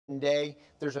day.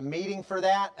 There's a meeting for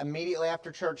that immediately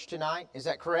after church tonight. Is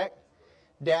that correct?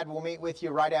 Dad will meet with you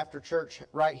right after church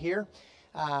right here.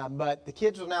 But the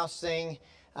kids will now sing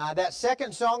that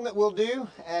second song that we'll do,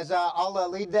 as I'll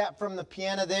lead that from the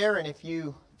piano there. And if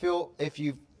you've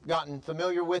gotten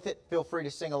familiar with it, feel free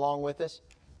to sing along with us.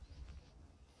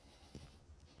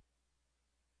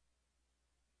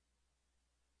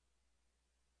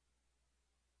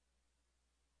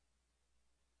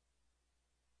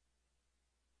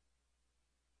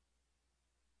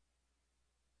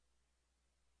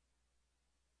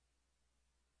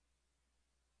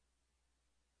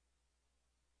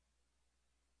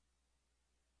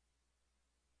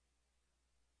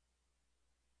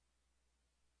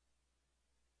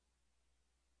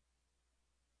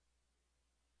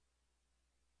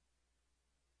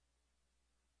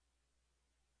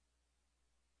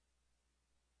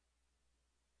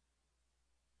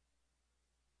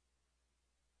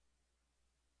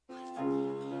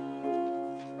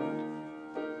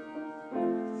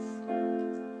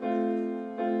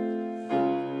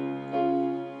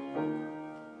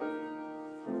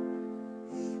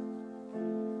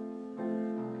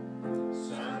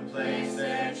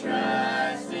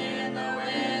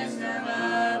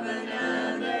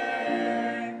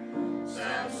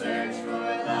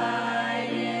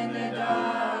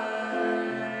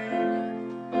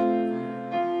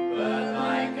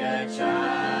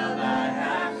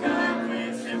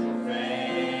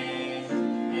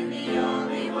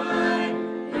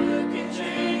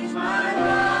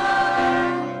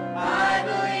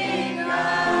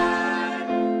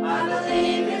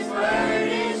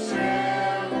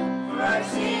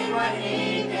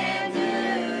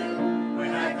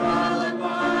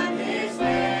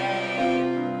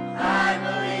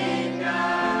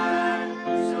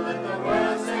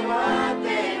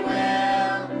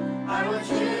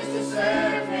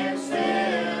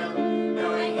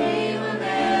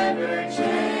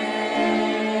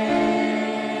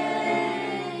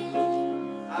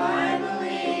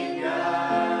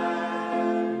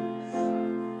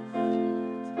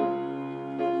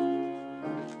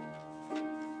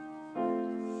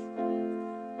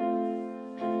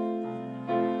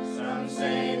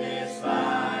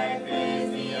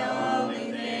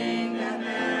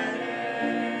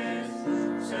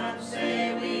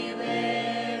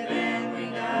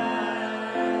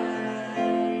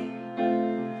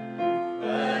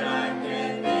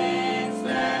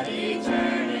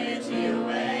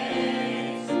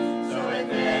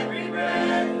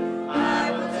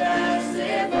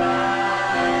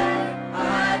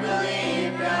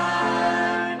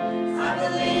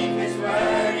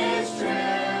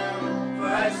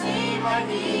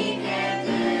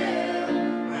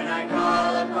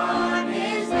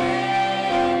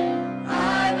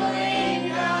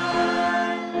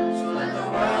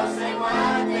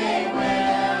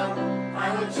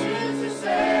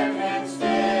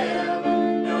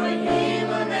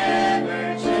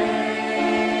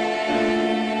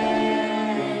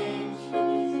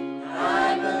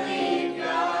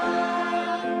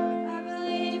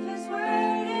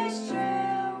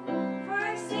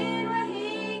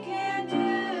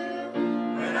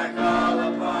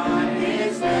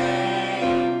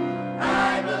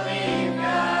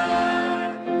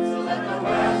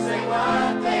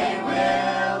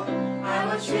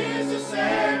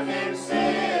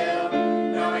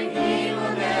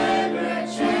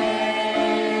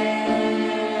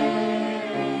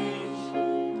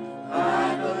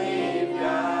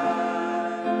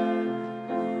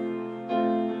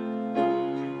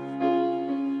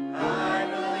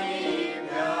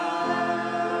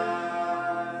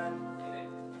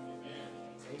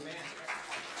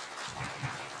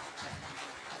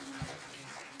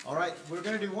 We're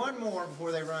going to do one more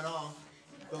before they run off.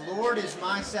 The Lord is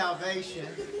my salvation.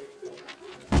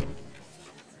 I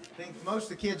think most of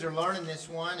the kids are learning this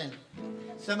one, and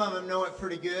some of them know it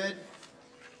pretty good.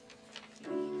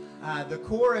 The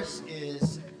chorus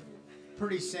is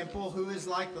pretty simple. Who is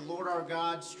like the Lord our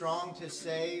God, strong to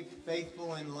save,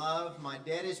 faithful in love? My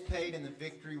debt is paid and the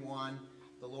victory won.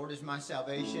 The Lord is my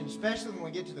salvation. Especially when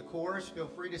we get to the chorus, feel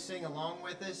free to sing along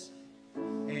with us.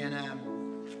 And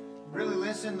really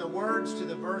listen. The words to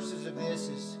the verses of this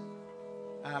is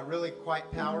really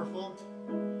quite powerful.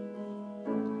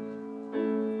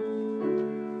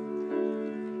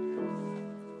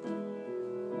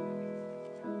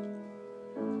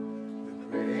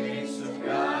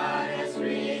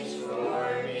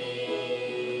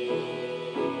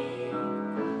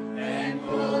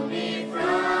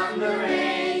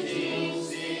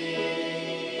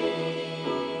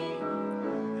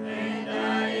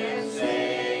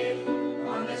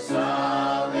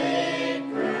 Solid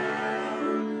ground.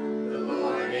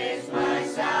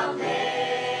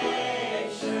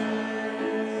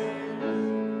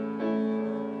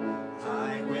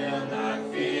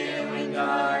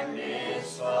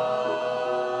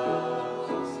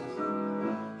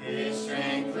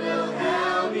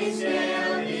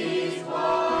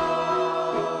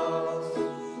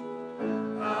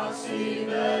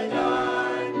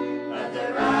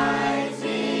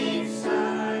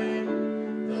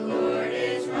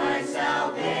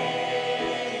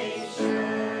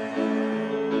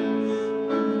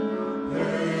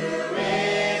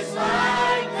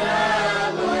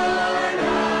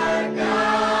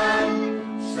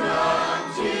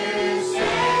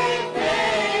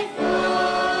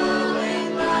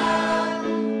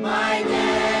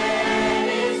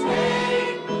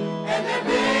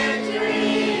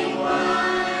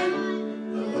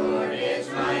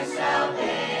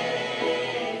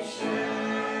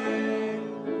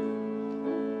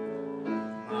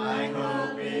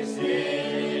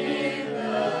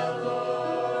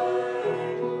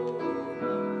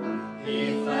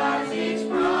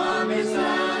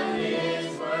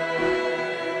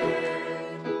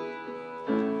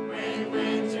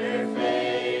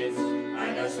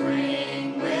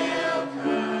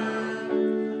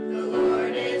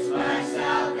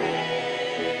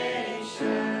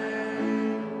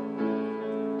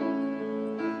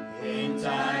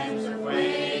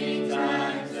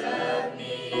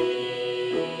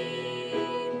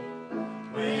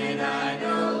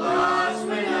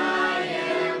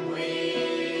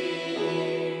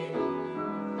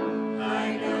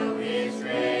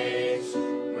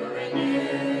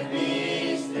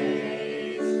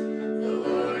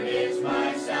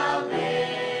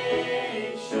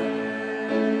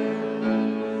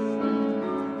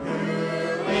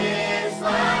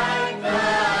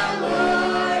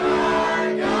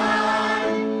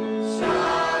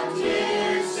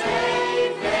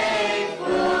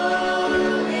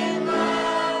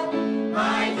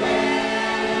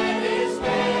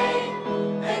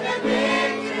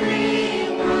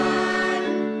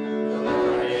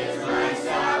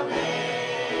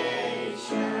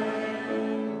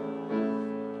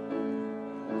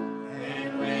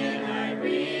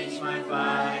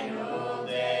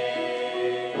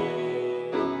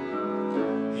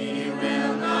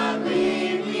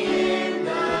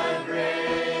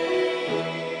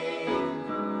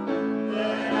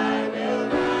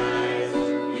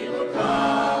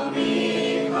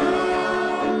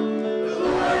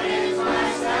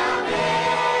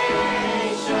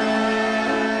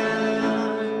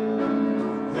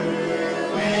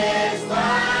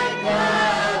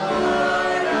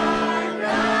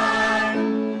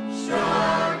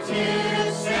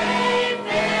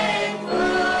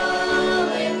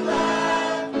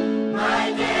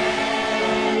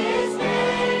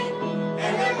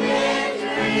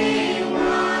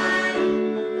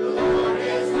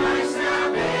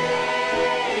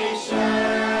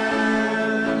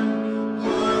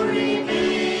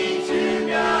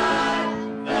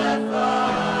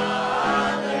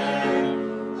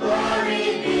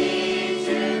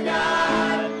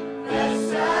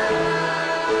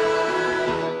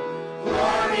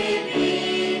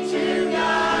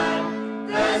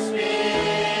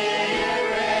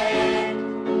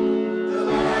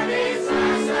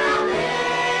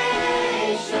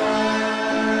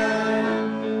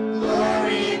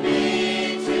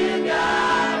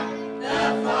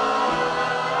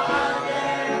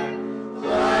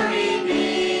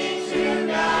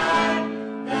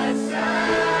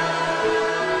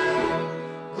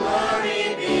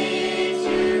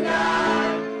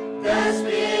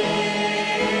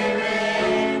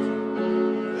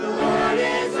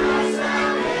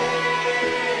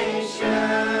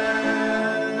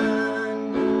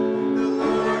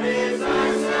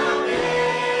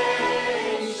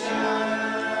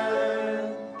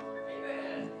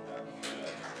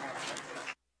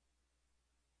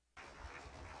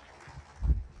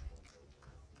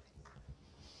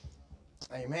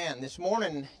 Amen. This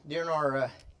morning, during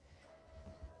our,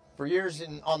 for years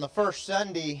on the first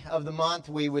Sunday of the month,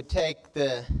 we would take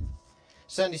the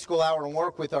Sunday school hour and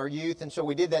work with our youth. And so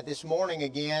we did that this morning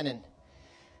again. And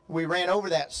we ran over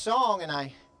that song,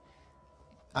 and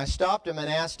I stopped them and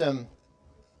asked them,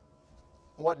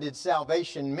 what did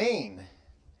salvation mean?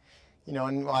 You know,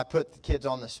 and I put the kids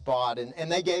on the spot, and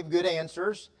they gave good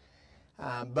answers.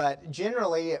 But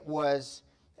generally, it was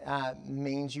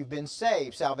means you've been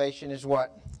saved. Salvation is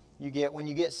what you get when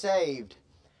you get saved.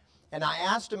 And I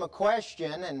asked him a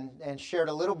question and shared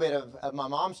a little bit of my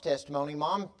mom's testimony.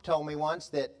 Mom told me once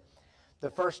that the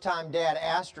first time Dad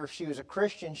asked her if she was a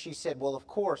Christian, she said, well, of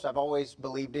course, I've always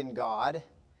believed in God.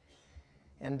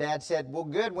 And Dad said, well,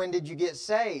 good, when did you get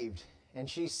saved? And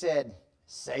she said,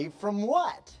 saved from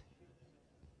what?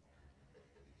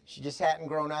 She just hadn't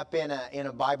grown up in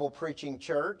a Bible preaching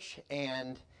church,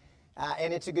 and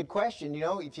it's a good question. You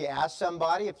know, if you ask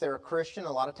somebody if they're a Christian,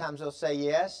 a lot of times they'll say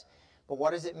yes. But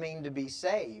what does it mean to be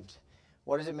saved?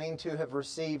 What does it mean to have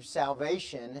received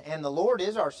salvation? And the Lord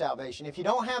is our salvation. If you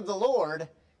don't have the Lord,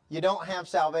 you don't have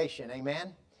salvation.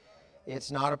 Amen? It's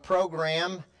not a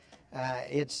program.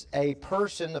 It's a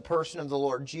person, the person of the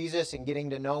Lord Jesus, and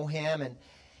getting to know Him.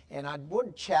 And I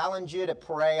would challenge you to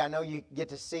pray. I know you get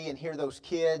to see and hear those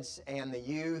kids and the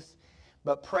youth,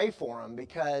 but pray for them,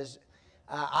 because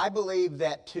I believe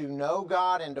that to know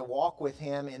God and to walk with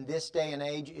Him in this day and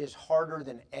age is harder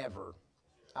than ever.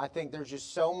 I think there's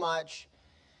just so much.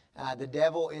 The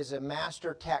devil is a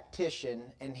master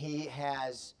tactician, and he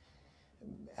has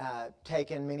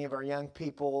taken many of our young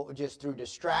people just through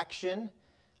distraction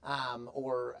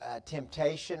or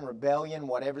temptation, rebellion,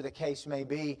 whatever the case may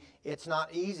be. It's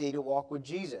not easy to walk with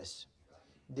Jesus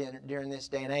during this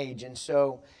day and age. And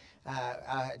so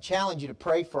I challenge you to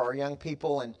pray for our young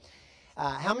people. And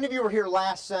how many of you were here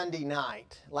last Sunday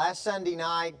night? Last Sunday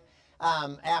night,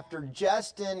 after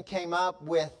Justin came up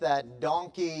with that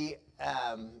donkey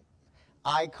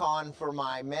icon for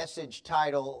my message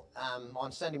title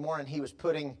on Sunday morning, he was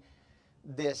putting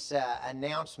this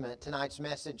announcement, tonight's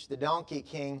message, the Donkey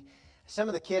King. Some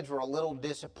of the kids were a little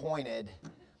disappointed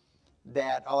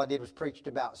that all I did was preached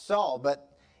about Saul.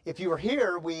 But if you were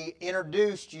here, we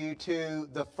introduced you to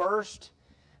the first,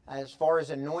 as far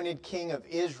as anointed king of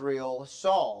Israel,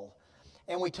 Saul.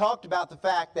 And we talked about the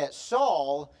fact that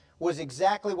Saul was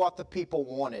exactly what the people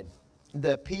wanted.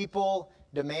 The people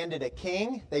demanded a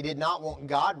king. They did not want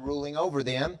God ruling over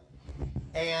them.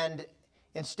 And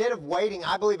instead of waiting,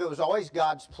 I believe it was always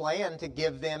God's plan to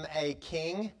give them a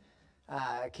king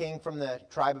from the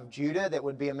tribe of Judah that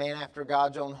would be a man after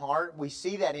God's own heart. We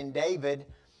see that in David,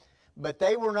 but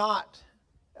they were not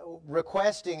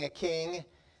requesting a king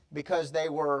because they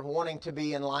were wanting to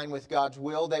be in line with God's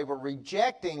will. They were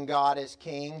rejecting God as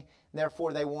king.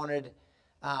 Therefore, they wanted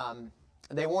a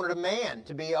man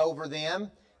to be over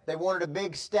them. They wanted a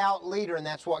big, stout leader, and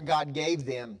that's what God gave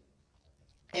them.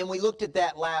 And we looked at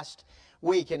that last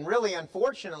week. And really,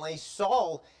 unfortunately,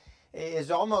 Saul is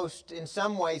almost, in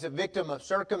some ways, a victim of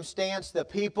circumstance. The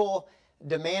people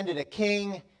demanded a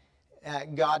king.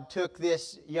 God took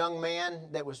this young man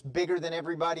that was bigger than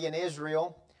everybody in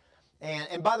Israel.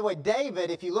 And by the way, David,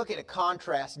 if you look at a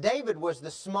contrast, David was the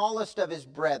smallest of his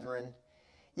brethren,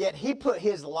 yet he put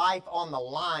his life on the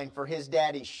line for his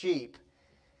daddy's sheep.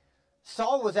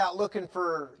 Saul was out looking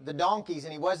for the donkeys,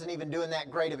 and he wasn't even doing that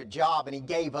great of a job, and he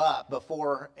gave up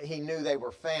before he knew they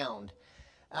were found.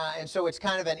 And so it's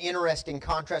kind of an interesting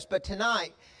contrast. But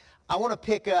tonight, I want to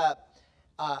pick up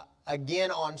again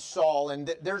on Saul,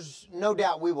 and there's no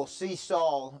doubt we will see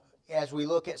Saul as we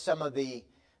look at some of the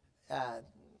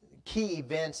key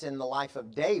events in the life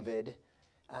of David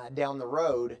down the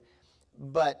road.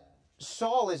 But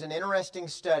Saul is an interesting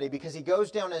study because he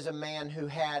goes down as a man who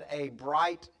had a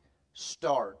bright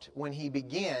start. When he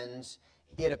begins,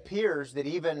 it appears that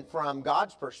even from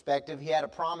God's perspective, he had a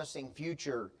promising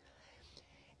future.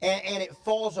 And it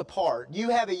falls apart.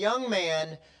 You have a young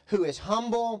man who is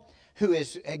humble, who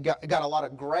has got a lot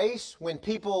of grace. When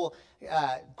people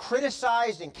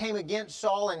criticized and came against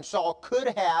Saul, and Saul could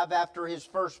have, after his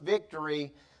first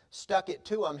victory, stuck it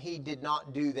to him, he did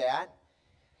not do that.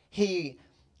 He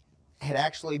had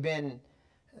actually been,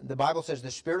 the Bible says, the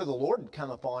Spirit of the Lord had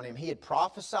come upon him. He had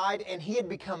prophesied, and he had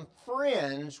become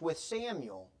friends with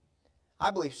Samuel.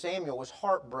 I believe Samuel was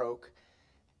heartbroken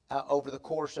over the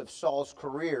course of Saul's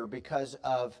career because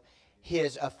of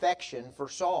his affection for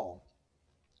Saul.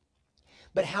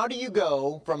 But how do you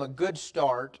go from a good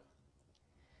start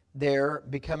there,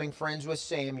 becoming friends with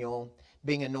Samuel,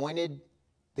 being anointed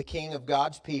the king of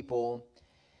God's people,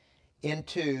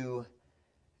 into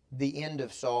the end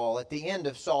of Saul. At the end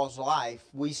of Saul's life,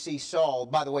 we see Saul,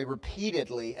 by the way,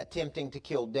 repeatedly attempting to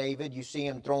kill David. You see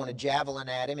him throwing a javelin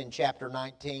at him in chapter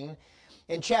 19.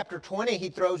 In chapter 20, he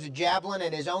throws a javelin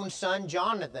at his own son,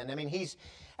 Jonathan. I mean, he's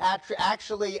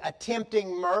actually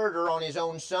attempting murder on his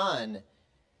own son.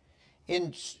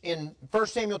 In 1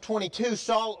 Samuel 22,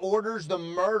 Saul orders the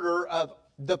murder of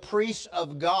the priests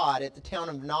of God at the town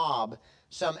of Nob.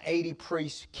 Some 80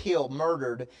 priests killed,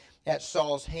 murdered at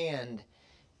Saul's hand.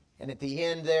 And at the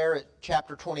end there, at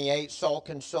chapter 28, Saul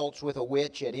consults with a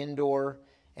witch at Endor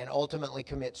and ultimately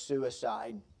commits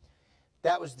suicide.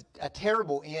 That was a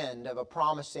terrible end of a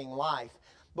promising life.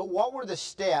 But what were the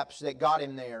steps that got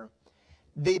him there?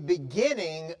 The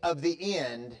beginning of the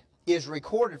end is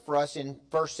recorded for us in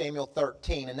 1 Samuel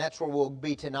 13, and that's where we'll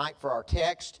be tonight for our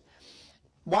text.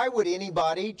 Why would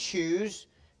anybody choose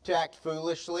to act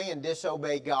foolishly and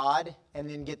disobey God and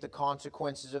then get the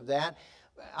consequences of that?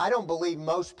 I don't believe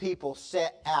most people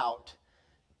set out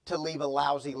to leave a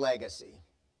lousy legacy.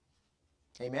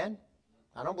 Amen?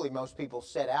 I don't believe most people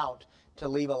set out to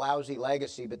leave a lousy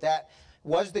legacy, but that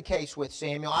was the case with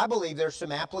Samuel. I believe there's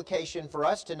some application for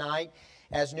us tonight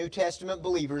as New Testament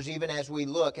believers, even as we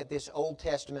look at this Old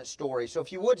Testament story. So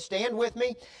if you would stand with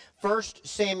me, 1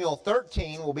 Samuel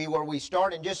 13 will be where we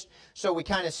start. And just so we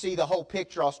kind of see the whole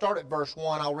picture, I'll start at verse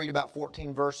 1. I'll read about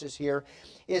 14 verses here.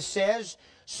 It says,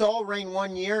 Saul reigned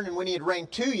 1 year, and when he had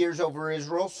reigned 2 years over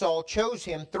Israel, Saul chose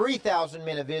him 3,000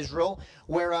 men of Israel,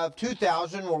 whereof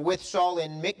 2,000 were with Saul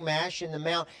in Michmash in the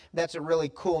mount. That's a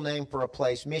really cool name for a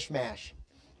place, Mishmash.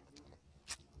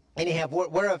 Anyhow,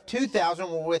 whereof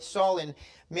 2,000 were with Saul in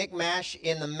Michmash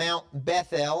in the Mount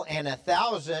Bethel, and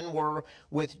 1,000 were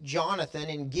with Jonathan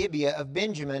in Gibeah of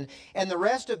Benjamin. And the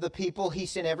rest of the people he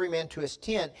sent every man to his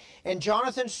tent. And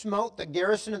Jonathan smote the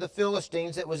garrison of the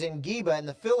Philistines that was in Geba, and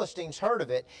the Philistines heard of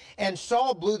it. And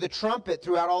Saul blew the trumpet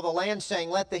throughout all the land, saying,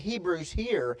 Let the Hebrews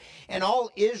hear. And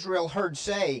all Israel heard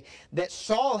say that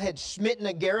Saul had smitten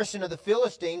a garrison of the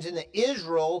Philistines, and that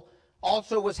Israel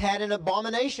also was had an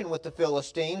abomination with the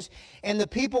Philistines. And the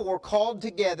people were called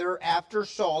together after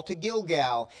Saul to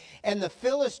Gilgal. And the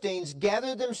Philistines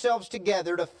gathered themselves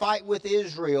together to fight with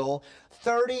Israel,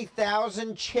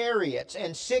 30,000 chariots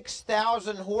and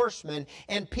 6,000 horsemen,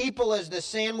 and people as the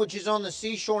sand which is on the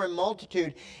seashore in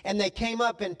multitude. And they came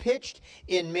up and pitched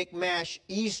in Michmash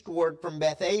eastward from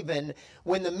Bethaven,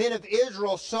 when the men of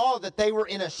Israel saw that they were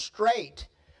in a strait,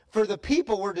 for the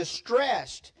people were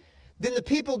distressed. Then the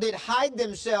people did hide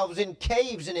themselves in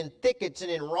caves and in thickets and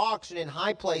in rocks and in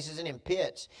high places and in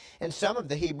pits. And some of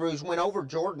the Hebrews went over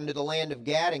Jordan to the land of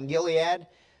Gad and Gilead.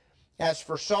 As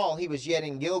for Saul, he was yet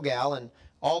in Gilgal, and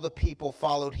all the people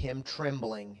followed him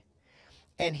trembling.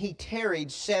 And he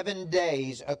tarried 7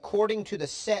 days according to the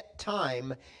set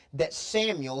time that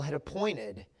Samuel had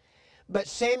appointed. But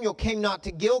Samuel came not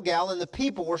to Gilgal, and the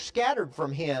people were scattered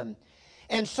from him.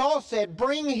 And Saul said,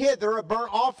 Bring hither a burnt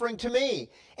offering to me,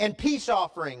 and peace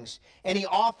offerings. And he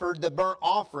offered the burnt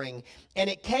offering. And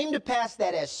it came to pass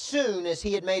that as soon as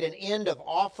he had made an end of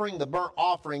offering the burnt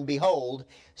offering, behold,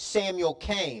 Samuel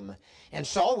came. And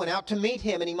Saul went out to meet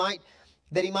him, and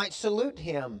that he might salute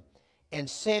him. And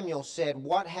Samuel said,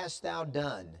 What hast thou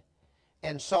done?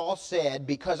 And Saul said,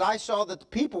 Because I saw that the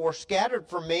people were scattered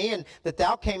from me, and that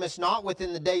thou camest not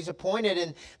within the days appointed,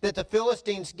 and that the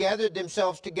Philistines gathered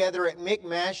themselves together at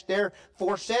Michmash,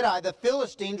 therefore said I, The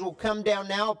Philistines will come down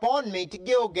now upon me to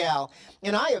Gilgal,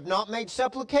 and I have not made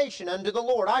supplication unto the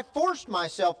Lord. I forced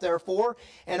myself therefore,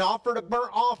 and offered a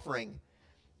burnt offering.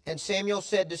 And Samuel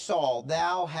said to Saul,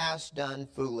 Thou hast done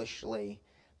foolishly.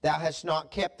 Thou hast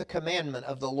not kept the commandment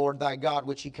of the Lord thy God,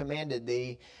 which he commanded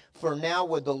thee. For now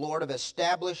would the Lord have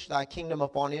established thy kingdom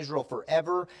upon Israel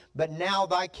forever. But now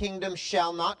thy kingdom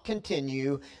shall not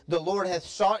continue. The Lord hath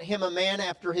sought him a man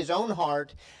after his own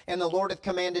heart, and the Lord hath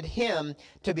commanded him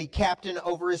to be captain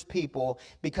over his people,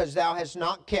 because thou hast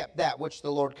not kept that which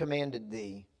the Lord commanded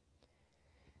thee.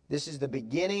 This is the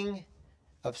beginning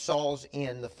of Saul's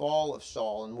end, the fall of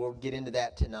Saul, and we'll get into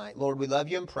that tonight. Lord, we love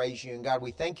you and praise you, and God, we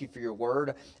thank you for your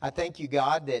word. I thank you,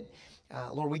 God, that,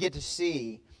 Lord, we get to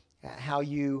see how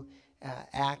you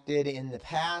acted in the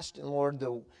past, and Lord,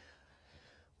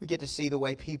 we get to see the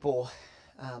way people,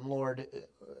 Lord,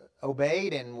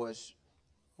 obeyed and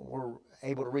were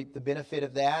able to reap the benefit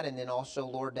of that, and then also,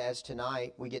 Lord, as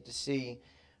tonight, we get to see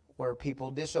where people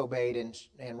disobeyed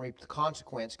and reaped the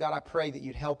consequence. God, I pray that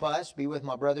you'd help us be with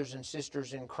my brothers and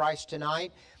sisters in Christ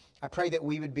tonight. I pray that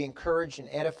we would be encouraged and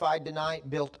edified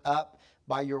tonight, built up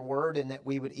by your word, and that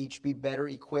we would each be better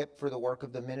equipped for the work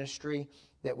of the ministry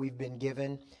that we've been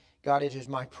given. God, it is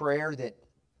my prayer that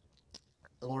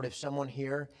Lord, if someone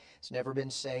here has never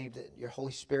been saved, that your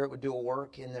Holy Spirit would do a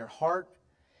work in their heart.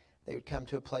 They would come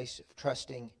to a place of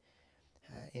trusting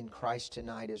in Christ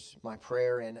tonight is my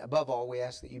prayer. And above all, we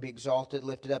ask that you be exalted,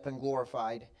 lifted up, and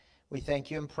glorified. We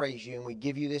thank you and praise you, and we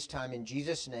give you this time in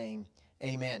Jesus' name.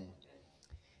 Amen.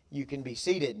 You can be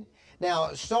seated.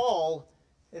 Now, Saul,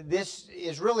 this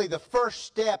is really the first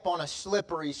step on a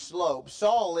slippery slope.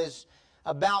 Saul is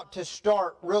about to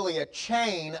start really a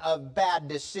chain of bad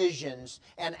decisions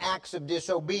and acts of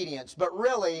disobedience. But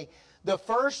really, the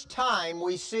first time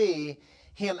we see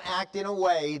him act in a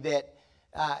way that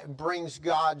brings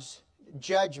God's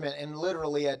judgment and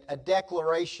literally a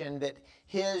declaration that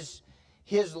his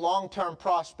long-term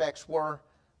prospects were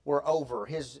over.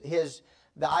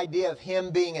 The idea of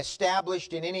him being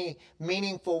established in any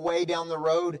meaningful way down the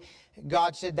road,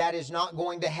 God said that is not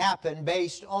going to happen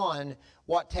based on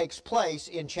what takes place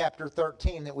in chapter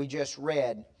 13 that we just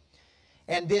read.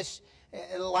 And this,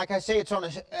 like I say,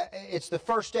 it's the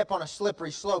first step on a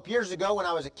slippery slope. Years ago when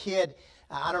I was a kid,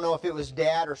 I don't know if it was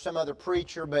Dad or some other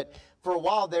preacher, but for a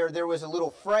while there was a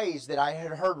little phrase that I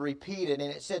had heard repeated,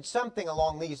 and it said something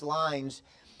along these lines,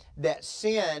 that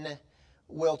sin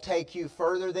will take you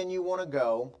further than you want to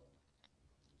go.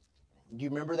 Do you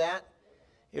remember that?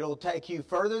 It'll take you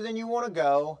further than you want to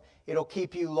go. It'll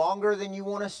keep you longer than you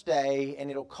want to stay,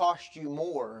 and it'll cost you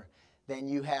more than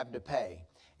you have to pay.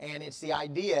 And it's the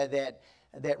idea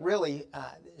that really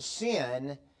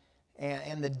sin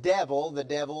and the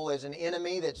devil is an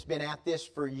enemy that's been at this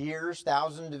for years,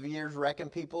 thousands of years, wrecking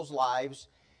people's lives.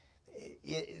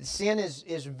 Sin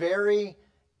is very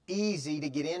easy to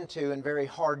get into and very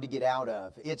hard to get out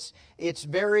of. It's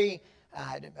very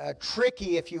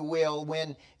tricky, if you will.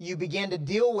 When you begin to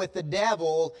deal with the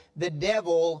devil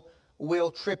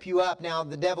will trip you up. Now,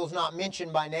 the devil's not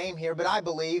mentioned by name here, but I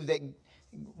believe that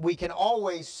we can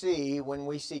always see, when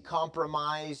we see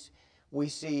compromise, we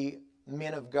see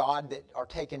men of God that are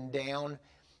taken down,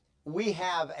 we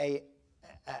have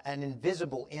an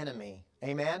invisible enemy.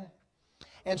 Amen?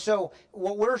 And so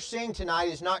what we're seeing tonight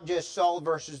is not just Saul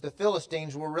versus the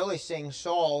Philistines. We're really seeing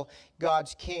Saul,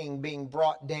 God's king, being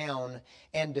brought down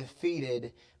and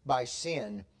defeated by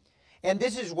sin. And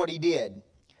this is what he did.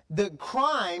 The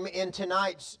crime in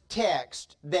tonight's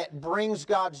text that brings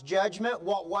God's judgment,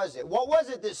 what was it? What was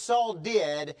it that Saul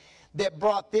did that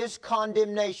brought this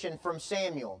condemnation from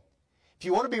Samuel? If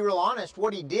you want to be real honest,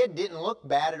 what he did didn't look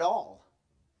bad at all.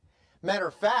 Matter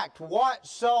of fact, what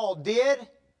Saul did,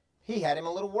 he had him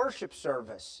a little worship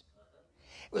service.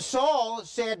 Saul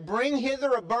said, "Bring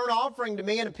hither a burnt offering to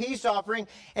me and a peace offering,"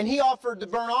 and he offered the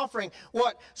burnt offering.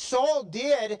 What Saul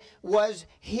did was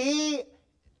he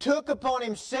took upon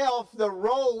himself the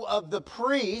role of the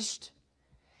priest,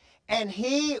 and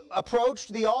he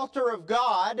approached the altar of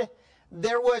God.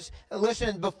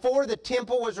 Before the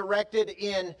temple was erected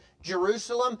in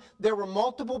Jerusalem, there were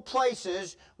multiple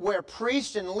places where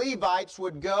priests and Levites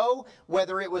would go,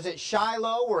 whether it was at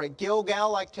Shiloh or at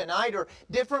Gilgal like tonight, or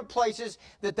different places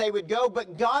that they would go.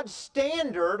 But God's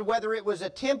standard, whether it was a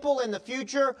temple in the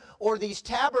future or these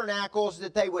tabernacles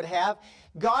that they would have,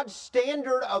 God's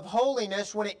standard of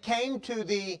holiness when it came to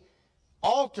the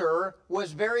altar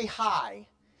was very high.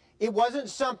 It wasn't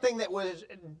something that was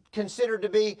considered to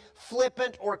be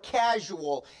flippant or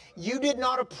casual. You did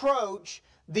not approach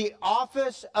the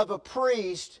office of a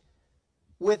priest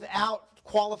without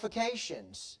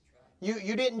qualifications.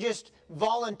 You didn't just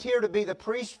volunteer to be the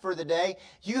priest for the day.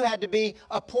 You had to be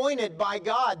appointed by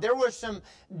God. There were some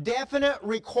definite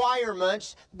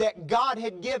requirements that God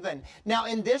had given. Now,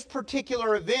 in this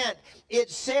particular event,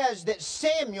 it says that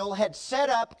Samuel had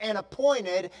set up and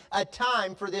appointed a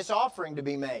time for this offering to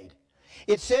be made.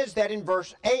 It says that in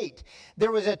verse 8.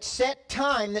 There was a set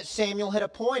time that Samuel had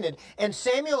appointed. And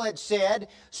Samuel had said,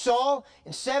 "Saul,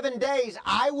 in 7 days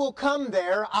I will come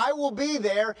there, I will be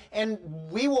there, and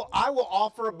I will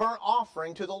offer a burnt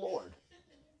offering to the Lord."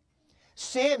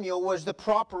 Samuel was the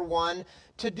proper one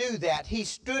to do that. He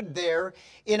stood there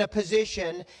in a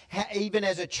position, even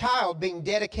as a child being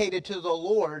dedicated to the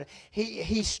Lord.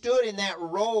 He stood in that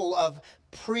role of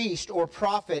priest or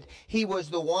prophet. He was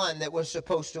the one that was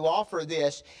supposed to offer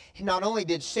this. Not only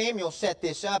did Samuel set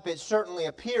this up, it certainly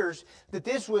appears that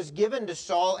this was given to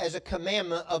Saul as a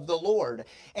commandment of the Lord.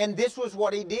 And this was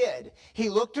what he did. He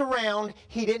looked around.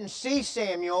 He didn't see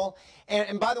Samuel.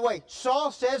 And by the way,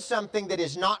 Saul says something that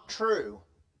is not true.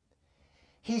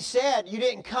 He said, "You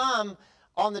didn't come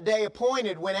on the day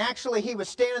appointed," when actually he was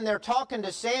standing there talking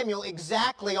to Samuel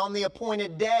exactly on the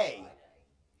appointed day.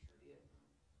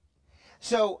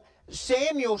 So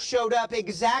Samuel showed up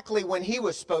exactly when he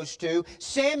was supposed to.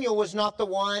 Samuel was not the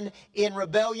one in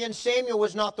rebellion. Samuel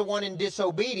was not the one in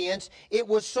disobedience. It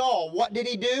was Saul. What did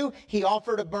he do? He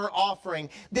offered a burnt offering.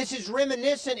 This is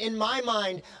reminiscent in my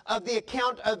mind of the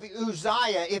account of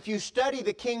Uzziah. If you study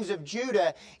the kings of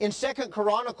Judah in 2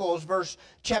 Chronicles,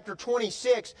 chapter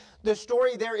 26, the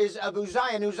story there is of Uzziah.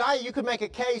 And Uzziah, you could make a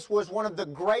case, was one of the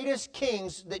greatest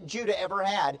kings that Judah ever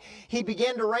had. He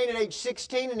began to reign at age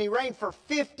 16, and he reigned for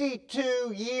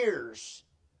 52 years.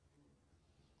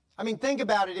 I mean, think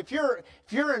about it. If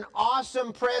you're an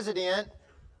awesome president,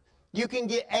 you can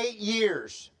get 8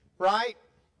 years, right?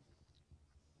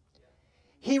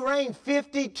 He reigned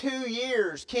 52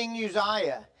 years, King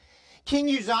Uzziah. King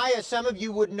Uzziah, some of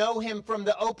you would know him from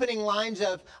the opening lines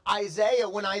of Isaiah,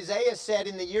 when Isaiah said,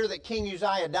 in the year that King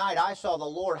Uzziah died, I saw the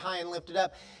Lord high and lifted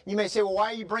up. You may say, well,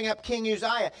 why do you bring up King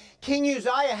Uzziah? King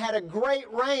Uzziah had a great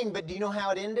reign, but do you know how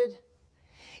it ended?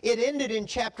 It ended in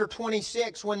chapter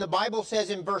 26 when the Bible says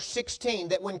in verse 16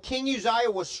 that when King Uzziah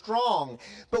was strong,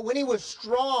 but when he was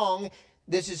strong,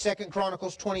 this is 2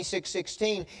 Chronicles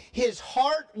 26:16, his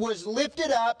heart was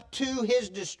lifted up to his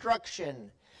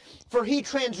destruction. For he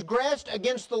transgressed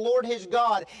against the Lord his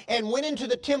God, and went into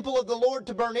the temple of the Lord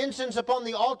to burn incense upon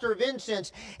the altar of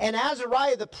incense. And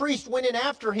Azariah the priest went in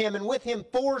after him, and with him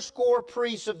 80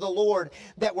 priests of the Lord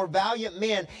that were valiant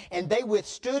men. And they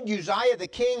withstood Uzziah the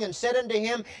king, and said unto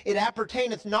him, It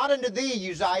appertaineth not unto thee,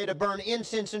 Uzziah, to burn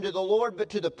incense unto the Lord, but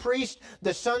to the priests,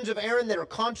 the sons of Aaron, that are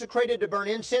consecrated to burn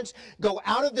incense. Go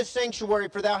out of the sanctuary,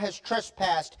 for thou hast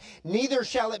trespassed. Neither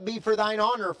shall it be for thine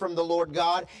honor from the Lord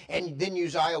God. And then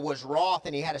Uzziah was wroth,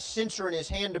 and he had a censer in his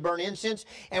hand to burn incense.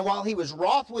 And while he was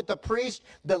wroth with the priest,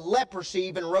 the leprosy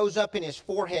even rose up in his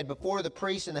forehead before the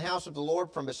priest in the house of the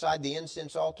Lord from beside the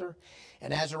incense altar.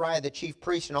 And Azariah the chief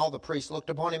priest and all the priests looked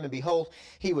upon him, and behold,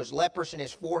 he was leprous in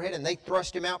his forehead, and they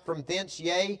thrust him out from thence.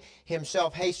 Yea,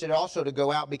 himself hasted also to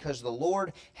go out, because the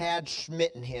Lord had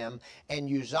smitten him. And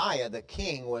Uzziah the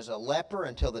king was a leper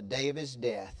until the day of his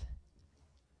death.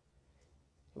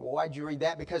 Well, why'd you read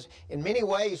that? Because in many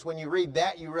ways, when you read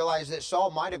that, you realize that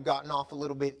Saul might have gotten off a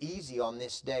little bit easy on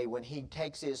this day when he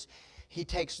takes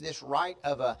this right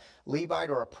of a Levite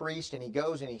or a priest, and he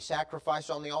goes and he sacrifices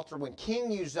on the altar. When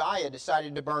King Uzziah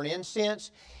decided to burn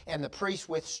incense, and the priest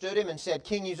withstood him and said,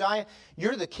 King Uzziah,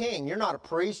 you're the king. You're not a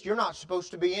priest. You're not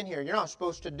supposed to be in here. You're not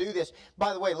supposed to do this.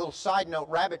 By the way, a little side note,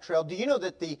 rabbit trail. Do you know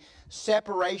that the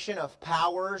separation of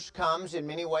powers comes in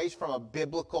many ways from a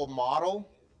biblical model?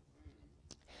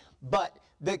 But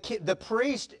the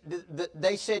priest,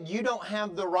 they said, you don't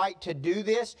have the right to do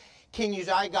this. King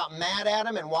Uzziah got mad at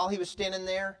him, and while he was standing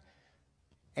there,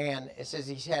 and it says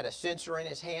he had a censer in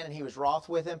his hand, and he was wroth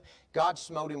with him, God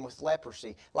smote him with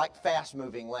leprosy, like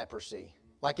fast-moving leprosy.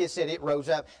 Like it said, it rose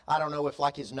up. I don't know if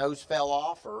like his nose fell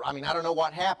off, or, I don't know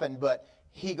what happened, but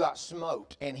he got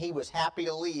smote, and he was happy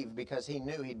to leave because he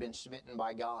knew he'd been smitten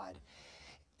by God.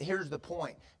 Here's the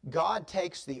point. God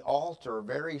takes the altar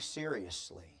very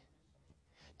seriously.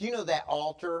 Do you know that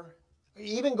altar,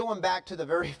 even going back to the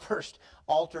very first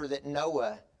altar that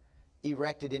Noah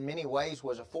erected, in many ways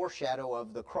was a foreshadow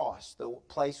of the cross, the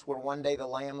place where one day the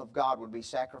Lamb of God would be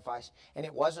sacrificed. And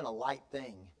it wasn't a light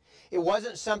thing. It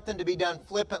wasn't something to be done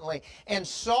flippantly. And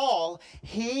Saul,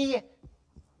 he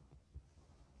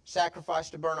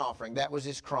sacrificed a burnt offering. That was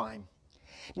his crime.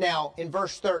 Now, in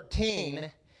verse 13...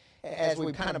 as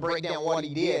we kind of break down what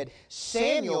he did,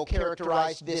 Samuel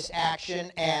characterized this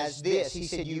action as this. He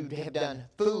said, you have done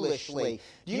foolishly.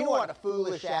 Do you know what a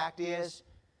foolish act is?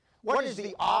 What is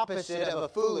the opposite of a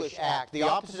foolish act? The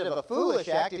opposite of a foolish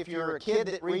act, if you're a kid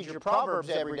that reads your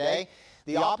Proverbs every day,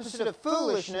 the opposite of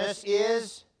foolishness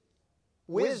is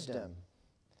wisdom.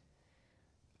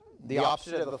 The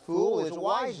opposite of a fool is a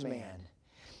wise man.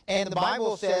 And the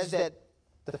Bible says that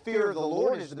the fear of the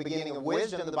Lord is the beginning of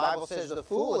wisdom. The Bible says the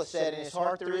fool has said in his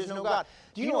heart, there is no God.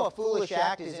 Do you know a foolish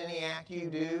act is any act you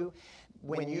do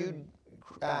when you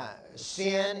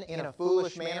sin in a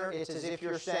foolish manner? It's as if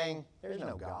you're saying, there's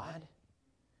no God.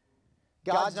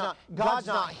 God's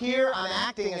not here. I'm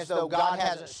acting as though God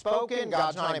hasn't spoken.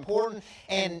 God's not important.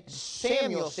 And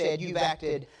Samuel said, you've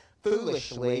acted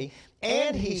foolishly.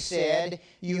 And he said,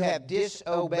 you have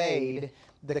disobeyed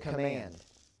the command.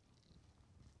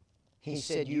 He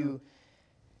said, you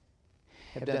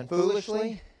have done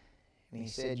foolishly, and he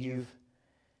said, you've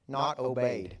not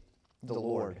obeyed the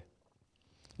Lord.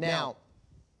 Now,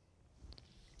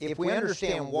 if we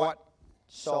understand what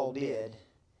Saul did,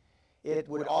 it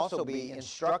would also be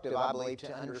instructive, I believe,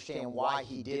 to understand why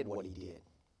he did what he did.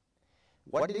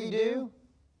 What did he do?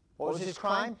 What was his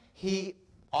crime? He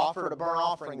offered a burnt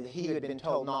offering that he had been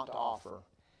told not to offer.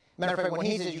 Matter of fact, when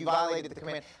he says you violated the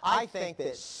command, I think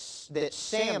that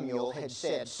Samuel had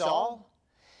said, Saul,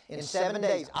 in 7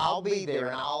 days I'll be there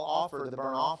and I'll offer the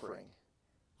burnt offering.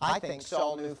 I think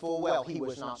Saul knew full well he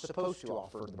was not supposed to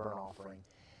offer the burnt offering.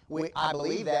 I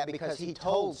believe that because he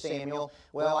told Samuel,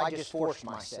 well, I just forced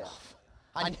myself.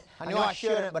 I knew I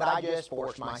shouldn't, but I just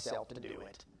forced myself to do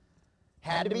it.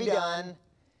 Had to be done.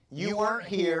 You weren't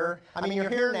here. I mean, you're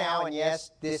here now, and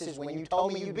yes, this is when you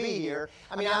told me you'd be here.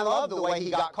 I mean, I love the way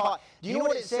he got caught. Do you know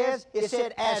what it says? It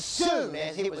said, as soon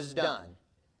as it was done.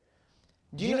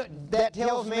 Do you know, that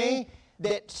tells me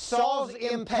that Saul's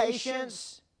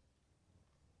impatience,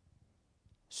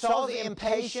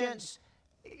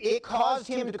 it caused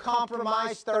him to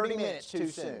compromise 30 minutes too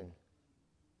soon.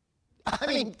 I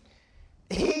mean,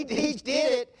 he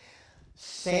did it.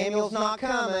 Samuel's not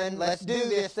coming. Let's do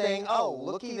this thing. Oh,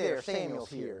 looky there. Samuel's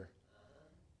here.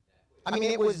 I mean,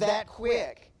 it was that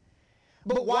quick.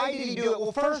 But why did he do it?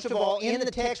 Well, first of all, in the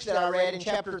text that I read in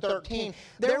chapter 13,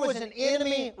 there was an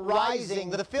enemy rising.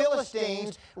 The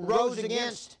Philistines rose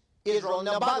against Israel.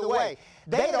 Now, by the way,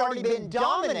 they'd already been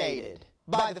dominated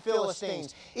by the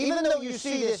Philistines. Even though you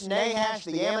see this Nahash,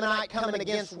 the Ammonite, coming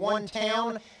against one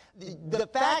town, the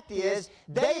fact is,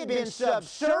 they had been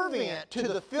subservient to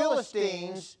the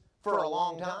Philistines for a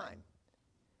long time.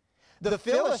 The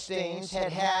Philistines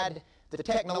had had the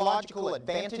technological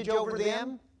advantage over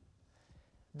them.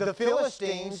 The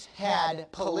Philistines had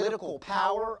political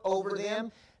power over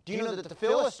them. Do you know that the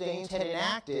Philistines had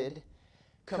enacted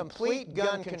complete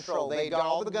gun control? They got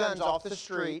all the guns off the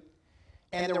street,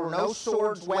 and there were no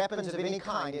swords, weapons of any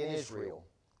kind in Israel.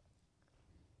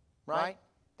 Right?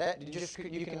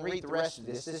 You can read the rest of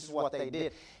this. This is what they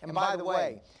did. And by the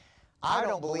way, I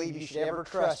don't believe you should ever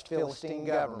trust Philistine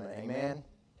government. Amen?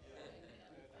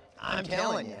 I'm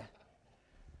telling you.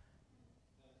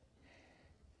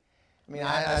 I mean,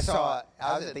 I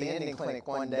was at the Indian clinic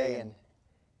one day,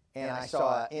 and I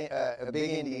saw a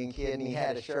big Indian kid, and he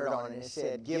had a shirt on, and it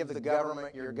said, give the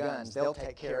government your guns. They'll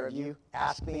take care of you.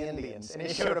 Ask the Indians. And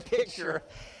it showed a picture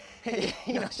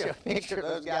showed a picture of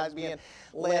those guys being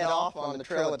led off on the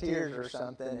Trail of Tears or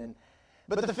something.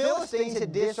 But the Philistines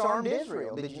had disarmed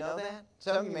Israel. Did you know that?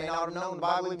 Some of you may not have known the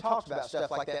Bible even talks about stuff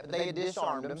like that, but they had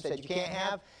disarmed them, said you can't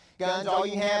have guns, all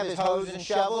you have is hoes and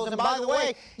shovels. And by the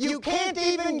way, you can't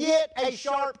even get a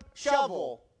sharp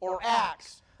shovel or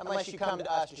axe unless you come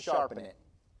to us to sharpen it.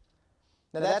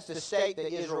 Now that's the state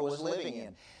that Israel was living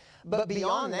in. But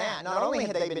beyond that, not only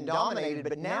had they been dominated,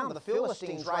 but now the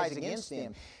Philistines rise against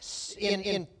them.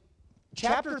 In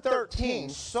chapter 13,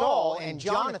 Saul and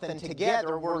Jonathan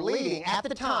together were leading, at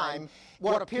the time,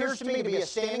 what appears to me to be a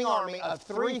standing army of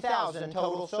 3,000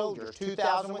 total soldiers.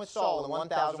 2,000 with Saul and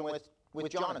 1,000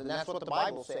 with Jonathan. That's what the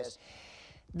Bible says.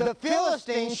 The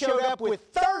Philistines showed up with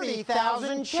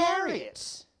 30,000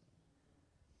 chariots.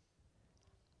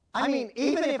 I mean,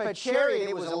 even if a chariot,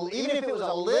 even if it was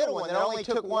a little one that only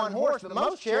took one horse, but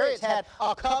most chariots had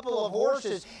a couple of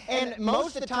horses. And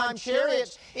most of the time,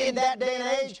 chariots in that day and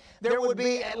age, there would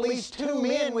be at least 2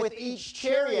 men with each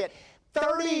chariot.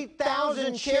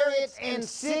 30,000 chariots and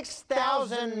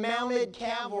 6,000 mounted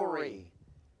cavalry.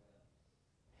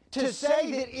 To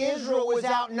say that Israel was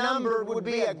outnumbered would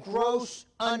be a gross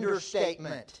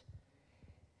understatement.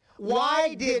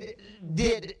 Why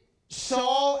did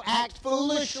Saul act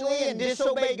foolishly and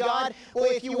disobey God? Well,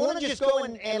 if you want to just go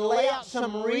and lay out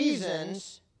some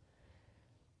reasons,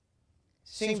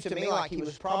 seems to me like he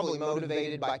was probably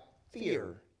motivated by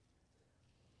fear.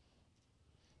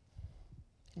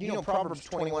 You know, Proverbs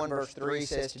 21 verse 3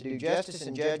 says to do justice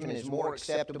and judgment is more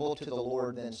acceptable to the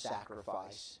Lord than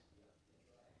sacrifice.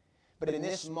 But in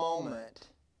this moment,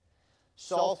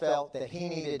 Saul felt that he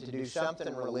needed to do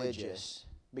something religious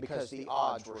because the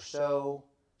odds were so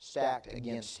stacked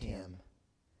against him.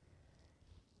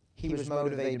 He was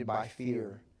motivated by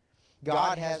fear.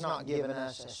 God has not given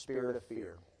us a spirit of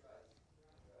fear.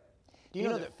 Do you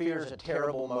know that fear is a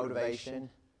terrible motivation?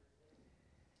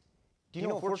 Do you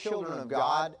know if we're children of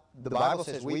God, the Bible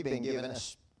says we've been given a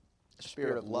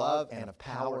spirit of love and of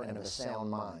power and of a sound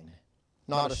mind,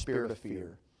 not a spirit of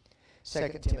fear.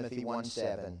 2 Timothy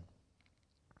 1:7.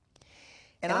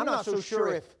 And I'm not so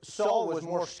sure if Saul was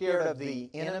more scared of the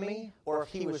enemy or if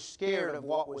he was scared of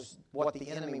what the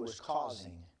enemy was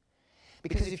causing.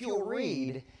 Because if you'll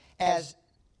read, as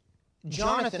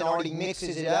Jonathan already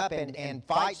mixes it up and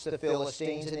fights the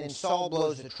Philistines, and then Saul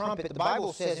blows the trumpet, the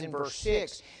Bible says in verse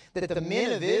 6 that the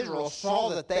men of Israel saw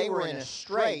that they were in a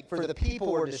strait, for the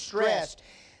people were distressed.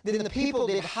 Then the people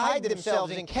did hide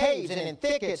themselves in caves and in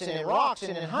thickets and in rocks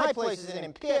and in high places and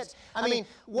in pits. I mean,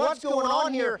 what's going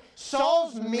on here?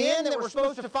 Saul's men that were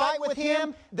supposed to fight with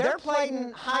him, they're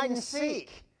playing hide and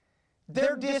seek.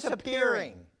 They're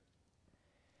disappearing.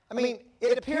 I mean,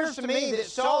 it appears to me that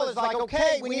Saul is like,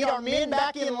 okay, we need our men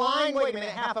back in line. Wait a minute,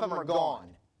 half of them are gone.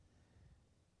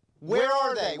 Where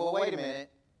are they? Well, wait a minute.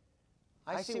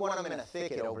 I see one of them in a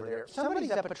thicket over there.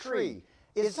 Somebody's up a tree.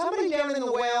 Is somebody down in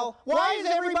the well? Why is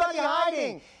everybody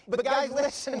hiding? But guys,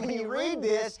 listen, when you read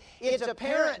this, it's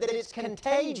apparent that it's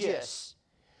contagious.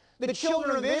 The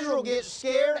children of Israel get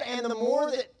scared, and the more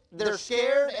that they're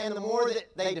scared and the more that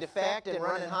they defect and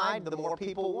run and hide, the more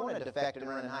people want to defect and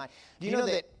run and hide. Do you know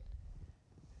that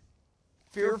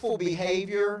fearful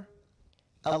behavior,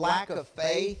 a lack of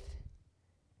faith,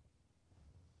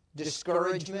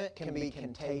 discouragement can be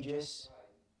contagious?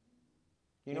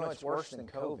 You know it's worse than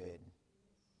COVID.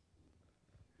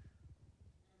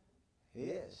 It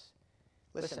is.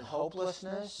 Listen,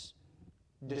 hopelessness,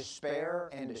 despair,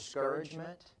 and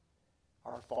discouragement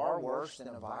are far worse than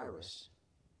a virus.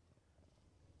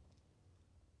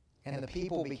 And the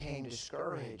people became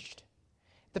discouraged.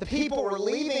 The people were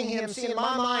leaving him. See, in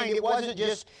my mind, it wasn't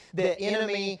just the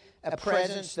enemy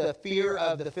presence, the fear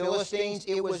of the Philistines.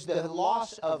 It was the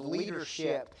loss of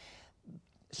leadership.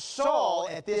 Saul,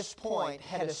 at this point,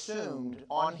 had assumed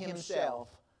on himself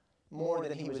more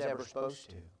than he was ever supposed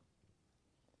to.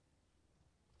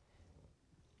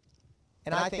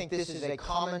 And I think this is a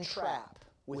common trap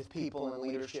with people in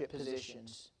leadership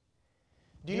positions.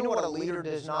 Do you know what a leader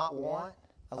does not want?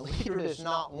 A leader does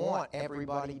not want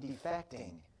everybody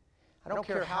defecting. I don't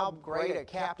care how great a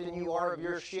captain you are of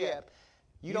your ship,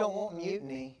 you don't want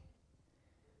mutiny.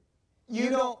 You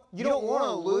don't want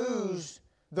to lose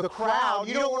the crowd.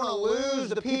 You don't want to lose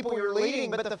the people you're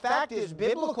leading. But the fact is,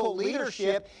 biblical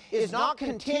leadership is not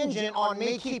contingent on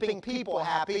me keeping people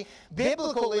happy.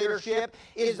 Biblical leadership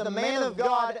is the man of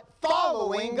God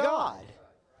following God.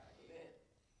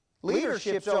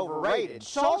 Leadership's overrated.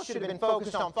 Saul should have been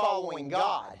focused on following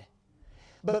God.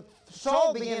 But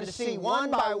Saul began to see one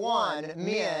by one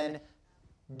men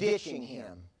ditching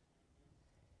him.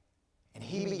 And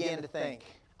he began to think,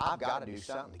 I've got to do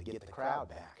something to get the crowd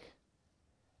back.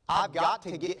 I've got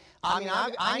to get,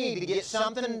 I need to get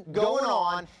something going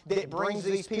on that brings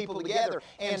these people together.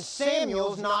 And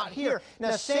Samuel's not here.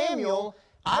 Now Samuel,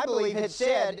 I believe, had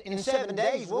said, in 7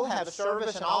 days we'll have a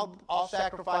service and I'll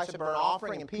sacrifice a burnt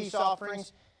offering and peace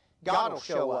offerings. God will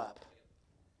show up.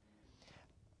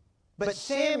 But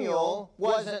Samuel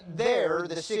wasn't there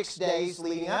the 6 days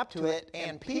leading up to it,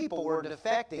 and people were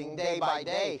defecting day by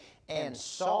day, and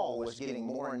Saul was getting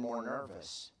more and more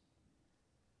nervous.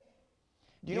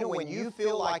 Do you know when you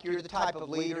feel like you're the type of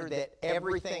leader that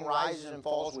everything rises and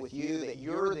falls with you, that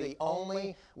you're the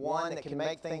only one that can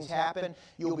make things happen,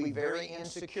 you'll be very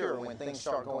insecure when things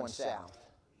start going south.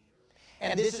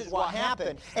 And this is what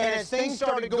happened. And as things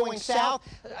started going south,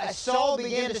 Saul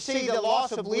began to see the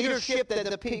loss of leadership, that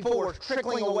the people were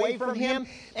trickling away from him.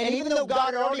 And even though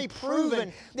God had already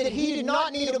proven that he did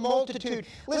not need a multitude.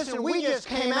 Listen, we just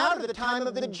came out of the time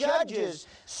of the judges.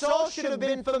 Saul should have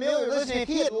been familiar. Listen, if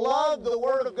he had loved the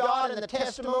Word of God and the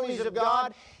testimonies of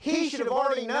God, he should have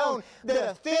already known that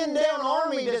a thinned down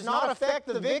army does not affect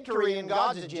the victory in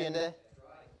God's agenda.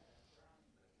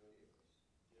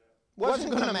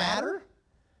 Wasn't going to matter.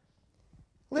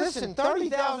 Listen,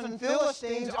 30,000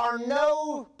 Philistines are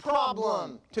no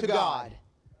problem to God.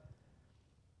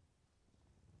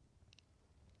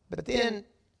 But then,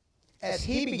 as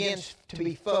he begins to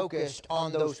be focused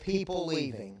on those people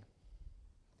leaving,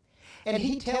 and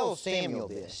he tells Samuel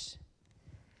this.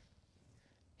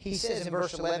 He says in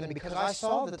verse 11, because I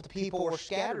saw that the people were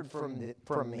scattered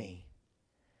from me.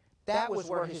 That was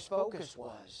where his focus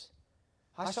was.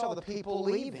 I saw the people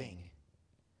leaving.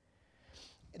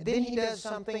 Then he does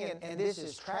something, and this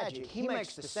is tragic. He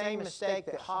makes the same mistake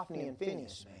that Hophni and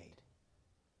Phinehas made.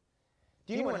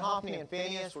 Do you know when Hophni and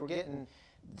Phinehas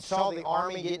saw the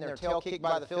army getting their tail kicked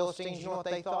by the Philistines, you know what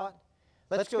they thought?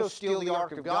 Let's go steal the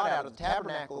Ark of God out of the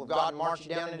tabernacle of God and march it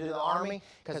down into the army,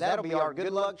 because that'll be our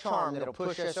good luck charm that'll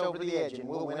push us over the edge, and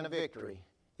we'll win a victory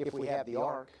if we have the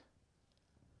Ark.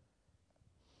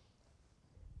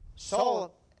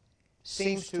 Saul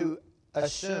seems to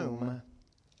assume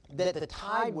that the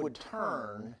tide would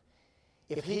turn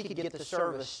if he could get the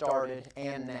service started,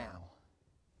 and now.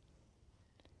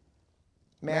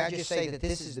 May I just say that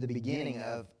this is the beginning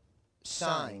of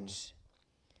signs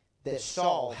that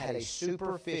Saul had a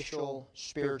superficial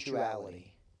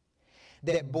spirituality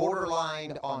that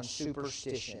borderlined on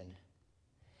superstition.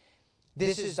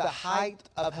 This is the height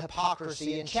of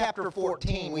hypocrisy. In chapter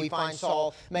 14, we find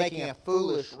Saul making a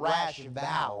foolish, rash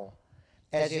vow,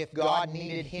 as if God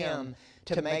needed him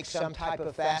to make some type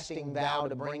of fasting vow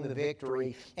to bring the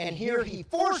victory. And here he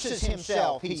forces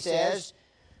himself, he says,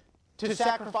 to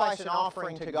sacrifice an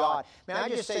offering to God. May I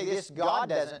just say this, God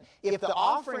doesn't. If the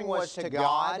offering was to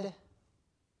God,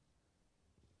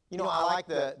 you know, I like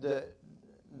the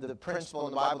principle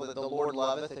in the Bible that the Lord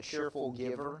loveth a cheerful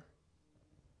giver.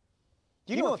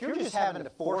 Do you know if you're just having to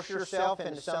force yourself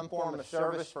into some form of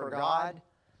service for God,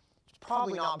 it's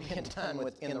probably not being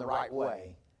done in the right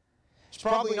way.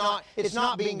 It's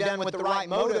not being done with the right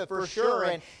motive for sure.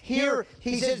 And here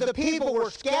he says the people were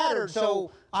scattered,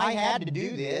 so I had to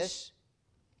do this.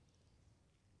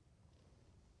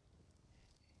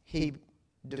 He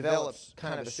develops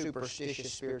kind of a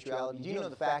superstitious spirituality. Do you know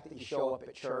the fact that you show up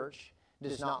at church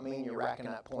does not mean you're racking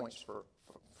up points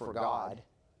for God?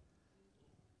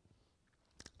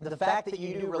 The fact that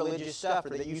you do religious stuff or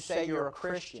that you say you're a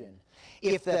Christian,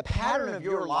 if the pattern of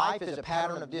your life is a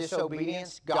pattern of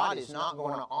disobedience, God is not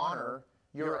going to honor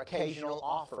your occasional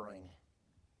offering.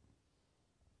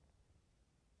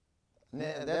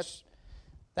 That's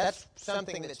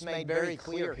something that's made very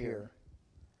clear here.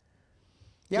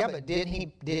 Yeah, but did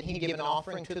he give an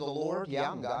offering to the Lord?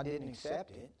 Yeah, and God didn't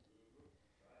accept it.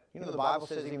 You know, the Bible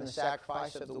says even the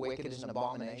sacrifice of the wicked is an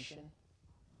abomination.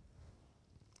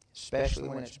 Especially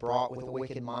when it's brought with a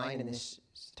wicked mind, in this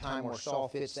time where Saul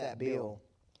fits that bill.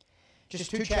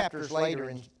 Just 2 chapters later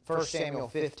in 1 Samuel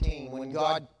 15, when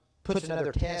God puts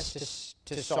another test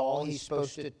to Saul, he's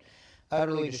supposed to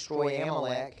utterly destroy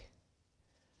Amalek.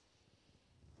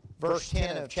 Verse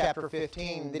 10 of chapter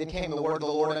 15, then came the word of the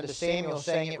Lord unto Samuel,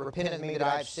 saying, It repenteth me that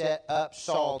I have set up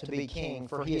Saul to be king,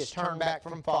 for he has turned back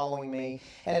from following me,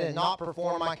 and had not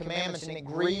performed my commandments, and it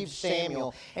grieved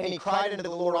Samuel. And he cried unto the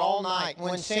Lord all night.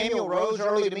 When Samuel rose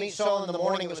early to meet Saul in the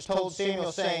morning, it was told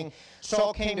Samuel, saying,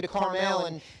 Saul came to Carmel,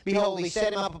 and behold, he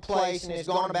set him up a place, and has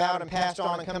gone about and passed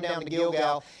on and come down to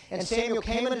Gilgal. And Samuel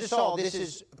came unto Saul, this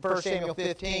is 1 Samuel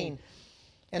 15,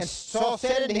 and Saul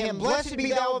said unto him, Blessed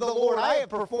be thou of the Lord, I have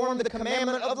performed the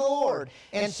commandment of the Lord.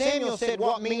 And Samuel said,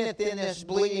 What meaneth then this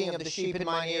bleating of the sheep in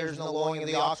mine ears and the lowing of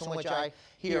the oxen which I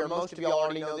hear? Most of you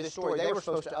already know this story. They were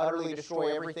supposed to utterly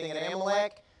destroy everything in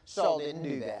Amalek. Saul didn't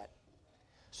do that.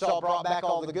 Saul brought back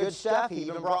all the good stuff. He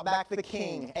even brought back the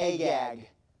king, Agag.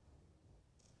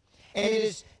 And it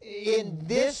is in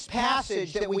this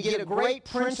passage that we get a great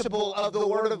principle of the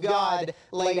Word of God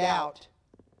laid out.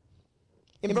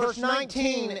 In verse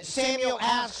 19, Samuel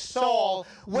asks Saul,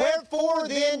 Wherefore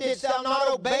then didst thou not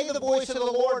obey the voice of the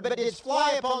Lord, but didst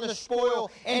fly upon the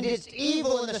spoil, and didst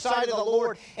evil in the sight of the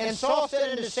Lord? And Saul said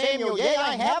unto Samuel, Yea,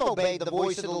 I have obeyed the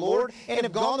voice of the Lord, and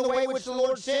have gone the way which the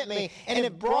Lord sent me, and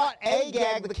have brought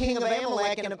Agag, the king of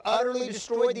Amalek, and have utterly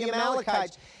destroyed the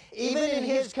Amalekites. Even in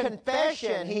his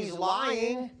confession, he's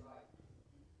lying.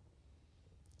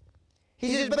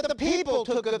 He says, But the people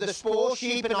took of the spoil,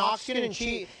 sheep and oxen, and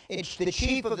the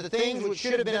chief of the things which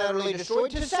should have been utterly destroyed,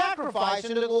 to sacrifice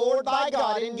unto the Lord thy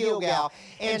God in Gilgal.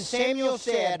 And Samuel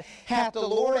said, Hath the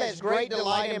Lord as great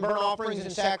delight in burnt offerings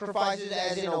and sacrifices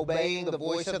as in obeying the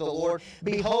voice of the Lord?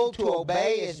 Behold, to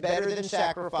obey is better than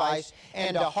sacrifice,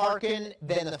 and to hearken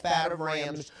than the fat of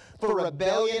rams. For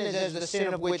rebellion is as the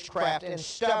sin of witchcraft, and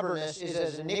stubbornness is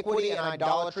as iniquity and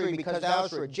idolatry, because thou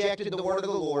hast rejected the word of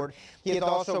the Lord, he hath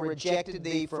also rejected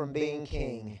thee from being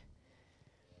king.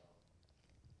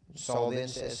 Saul then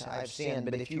says, I have sinned.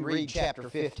 But if you read chapter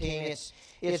 15,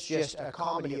 it's just a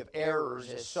comedy of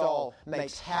errors as Saul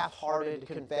makes half-hearted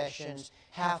confessions,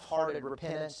 half-hearted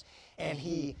repentance, and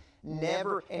he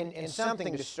never, and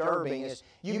something disturbing is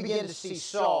you begin to see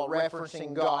Saul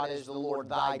referencing God as the Lord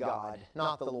thy God,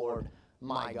 not the Lord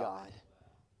my God.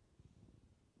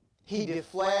 He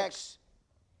deflects.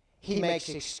 He makes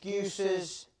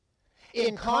excuses.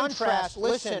 In contrast,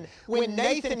 listen, when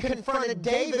Nathan confronted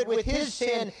David with his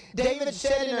sin, David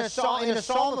said in a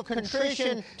psalm of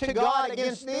contrition to God,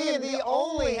 Against thee and thee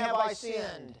only have I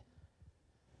sinned.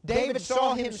 David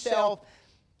saw himself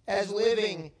as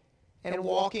living and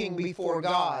walking before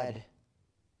God.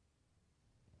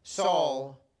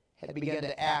 Saul had begun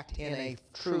to act in a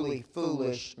truly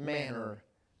foolish manner,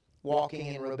 walking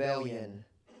in rebellion.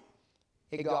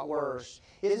 It got worse.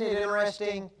 Isn't it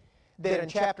interesting that in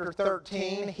chapter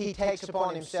 13 he takes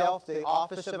upon himself the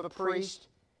office of a priest,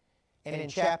 and in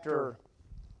chapter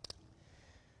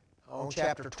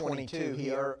 22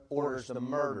 he orders the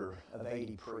murder of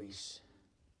 80 priests.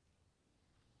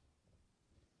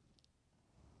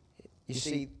 You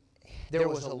see, there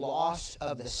was a loss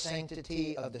of the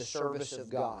sanctity of the service of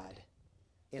God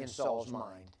in Saul's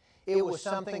mind. It was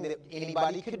something that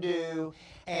anybody could do,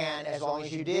 and as long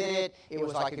as you did it, it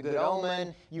was like a good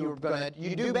omen. You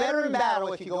do better in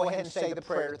battle if you go ahead and say the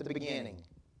prayer at the beginning.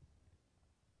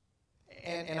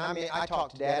 And I mean, I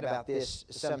talked to Dad about this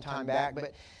some time back,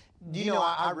 but do you know,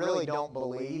 I really don't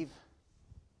believe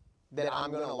that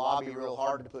I'm going to lobby real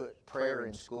hard to put prayer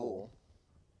in school.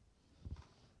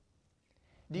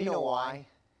 Do you know why?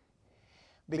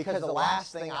 Because the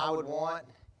last thing I would want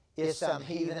is some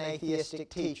heathen atheistic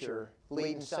teacher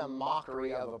leading some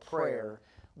mockery of a prayer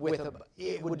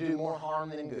it would do more harm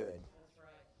than good.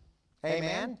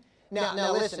 Amen?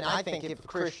 Now listen, I think if a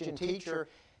Christian teacher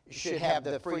should have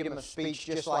the freedom of speech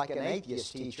just like an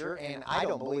atheist teacher, and I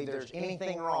don't believe there's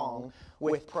anything wrong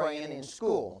with praying in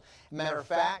school. Matter of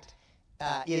fact,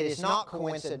 it is not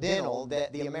coincidental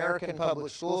that the American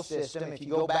public school system, if you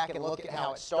go back and look at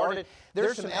how it started,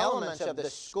 there's some elements of the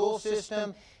school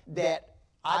system that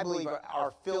I believe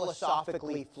are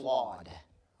philosophically flawed,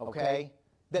 okay?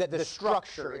 The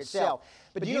structure itself.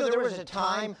 But you know, there was a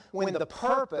time when the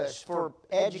purpose for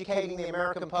educating the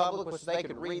American public was so they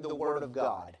could read the Word of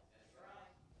God.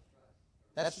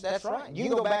 That's right. You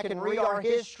can go back and read our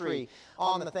history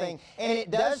on the thing. And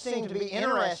it does seem to be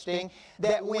interesting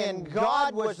that when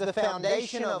God was the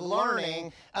foundation of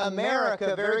learning,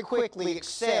 America very quickly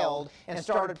excelled and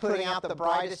started putting out the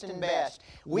brightest and best.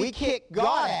 We kicked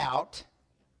God out.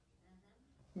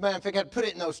 But if I could put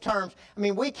it in those terms, I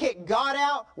mean, we kick God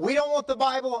out. We don't want the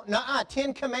Bible. Nuh-uh.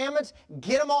 10 Commandments,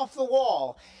 get them off the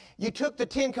wall. You took the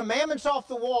 10 Commandments off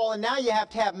the wall, and now you have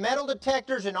to have metal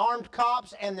detectors and armed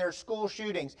cops, and there's school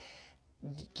shootings.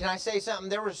 Can I say something?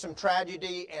 There was some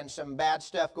tragedy and some bad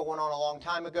stuff going on a long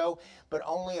time ago, but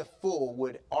only a fool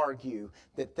would argue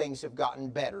that things have gotten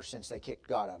better since they kicked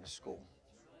God out of school.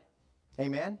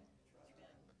 Amen?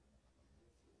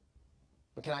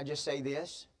 But can I just say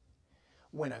this?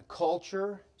 When a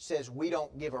culture says we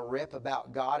don't give a rip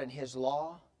about God and His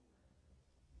law,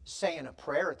 saying a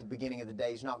prayer at the beginning of the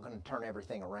day is not going to turn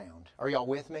everything around. Are y'all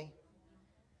with me?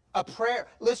 A prayer.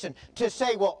 Listen, to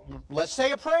say, well, let's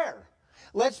say a prayer.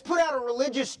 Let's put out a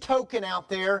religious token out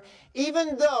there.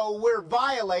 Even though we're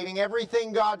violating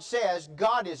everything God says,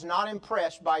 God is not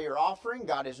impressed by your offering.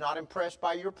 God is not impressed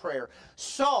by your prayer.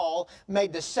 Saul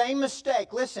made the same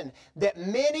mistake, listen, that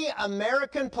many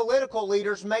American political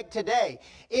leaders make today.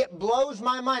 It blows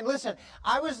my mind. Listen,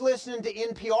 I was listening to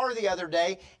NPR the other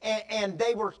day, and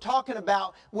they were talking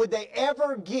about would we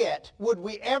ever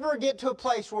get to a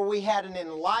place where we had an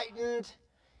enlightened,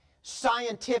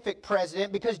 scientific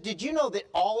president? Because did you know that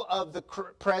all of the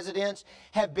presidents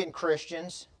have been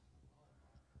Christians?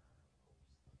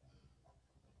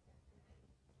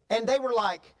 And they were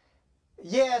like,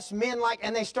 yes, men like,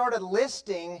 and they started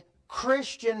listing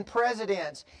Christian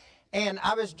presidents. And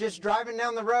I was just driving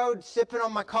down the road, sipping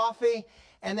on my coffee,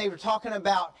 and they were talking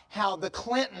about how the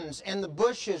Clintons and the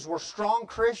Bushes were strong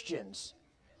Christians.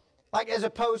 Like, as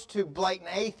opposed to blatant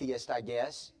atheists, I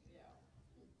guess.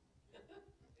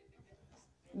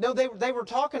 No, they were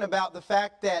talking about the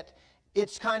fact that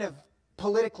it's kind of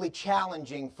politically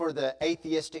challenging for the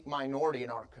atheistic minority in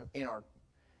our.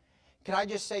 Can I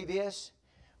just say this?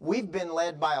 We've been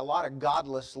led by a lot of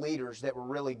godless leaders that were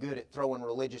really good at throwing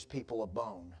religious people a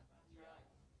bone.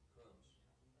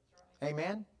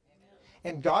 Amen?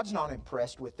 And God's not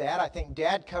impressed with that. I think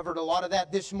Dad covered a lot of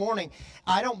that this morning.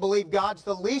 I don't believe God's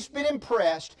the least bit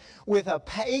impressed with a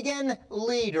pagan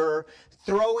leader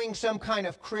throwing some kind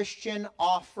of Christian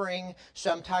offering,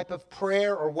 some type of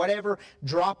prayer or whatever,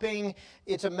 dropping.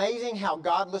 It's amazing how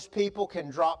godless people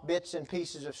can drop bits and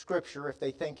pieces of Scripture if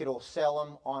they think it'll sell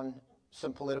them on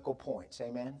some political points.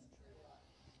 Amen?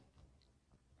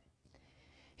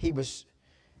 He was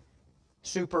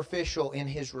superficial in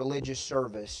his religious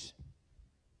service.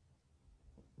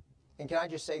 And can I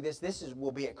just say this?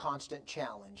 Will be a constant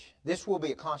challenge. This will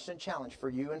be a constant challenge for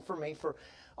you and for me, for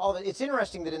all of it. It's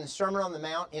interesting that in the Sermon on the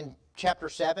Mount in chapter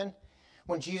 7,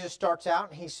 when Jesus starts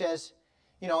out and he says,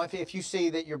 you know, if you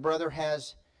see that your brother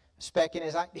has a speck in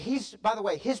his eye, by the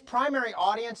way, his primary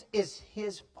audience is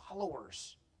his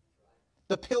followers,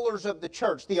 the pillars of the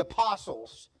church, the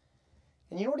apostles.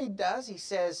 And you know what he does? He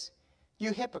says,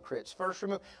 you hypocrites, first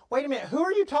remove. Wait a minute, who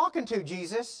are you talking to,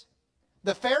 Jesus?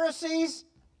 The Pharisees?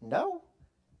 No.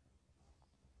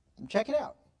 Check it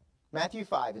out. Matthew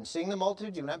 5, and seeing the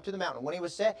multitudes, he went up to the mountain. When he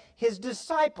was set, his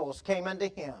disciples came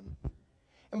unto him.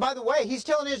 And by the way, he's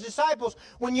telling his disciples,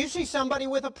 when you see somebody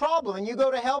with a problem and you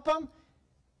go to help them,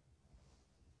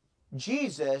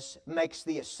 Jesus makes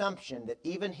the assumption that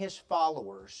even his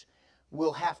followers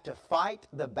will have to fight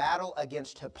the battle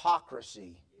against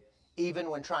hypocrisy, even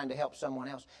when trying to help someone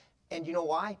else. And you know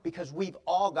why? Because we've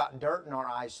all got dirt in our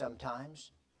eyes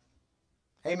sometimes.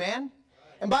 Amen?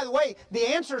 And by the way, the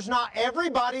answer is not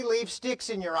everybody leaves sticks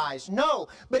in your eyes. No,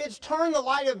 but it's turn the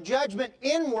light of judgment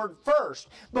inward first.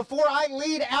 Before I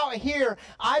lead out here,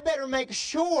 I better make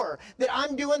sure that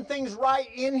I'm doing things right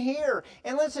in here.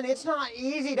 And listen, it's not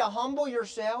easy to humble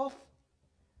yourself.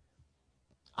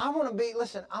 I want to be,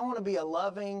 listen, I want to be a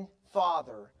loving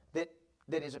father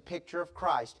that is a picture of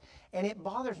Christ. And it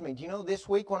bothers me. Do you know, this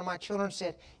week one of my children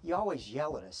said, "You always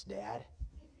yell at us, Dad."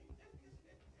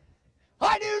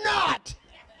 I do not!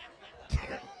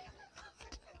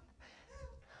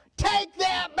 Take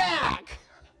that back!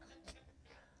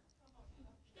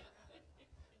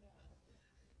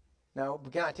 No,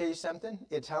 but can I tell you something?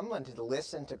 It's humbling to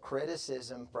listen to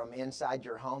criticism from inside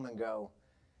your home and go,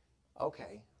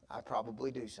 okay, I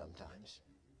probably do sometimes.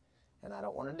 And I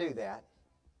don't want to do that.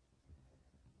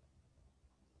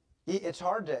 It's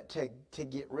hard to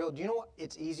get real. Do you know what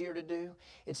it's easier to do?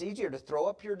 It's easier to throw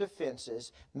up your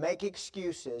defenses, make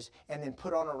excuses, and then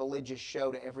put on a religious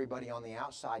show to everybody on the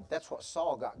outside. That's what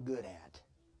Saul got good at.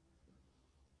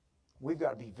 We've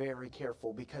got to be very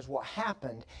careful, because what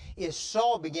happened is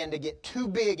Saul began to get too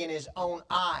big in his own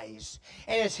eyes.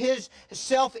 And as his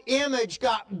self-image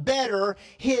got better,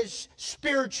 his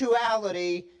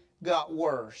spirituality got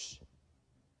worse.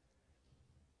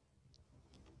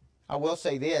 I will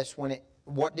say this,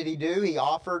 what did he do? He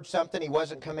offered something he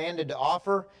wasn't commanded to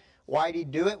offer. Why did he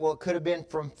do it? Well, it could have been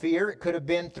from fear. It could have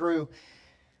been through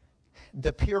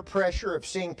the peer pressure of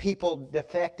seeing people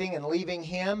defecting and leaving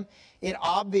him. It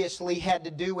obviously had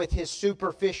to do with his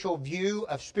superficial view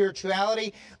of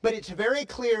spirituality, but it's very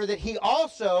clear that he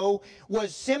also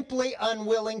was simply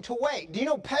unwilling to wait. Do you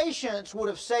know, patience would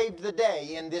have saved the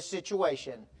day in this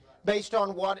situation based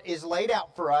on what is laid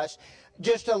out for us.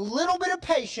 Just a little bit of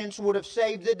patience would have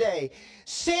saved the day.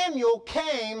 Samuel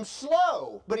came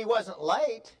slow, but he wasn't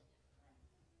late.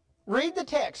 Read the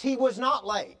text. He was not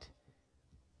late.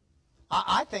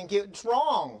 I think it's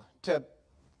wrong to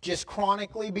just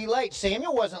chronically be late.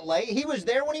 Samuel wasn't late. He was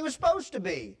there when he was supposed to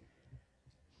be.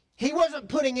 He wasn't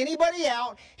putting anybody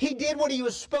out. He did what he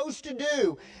was supposed to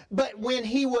do. But when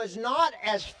he was not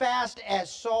as fast as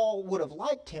Saul would have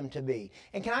liked him to be.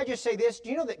 And can I just say this? Do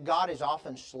you know that God is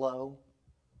often slow,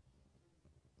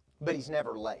 but He's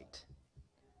never late?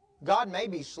 God may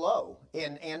be slow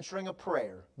in answering a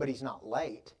prayer, but He's not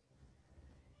late.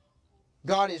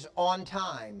 God is on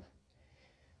time.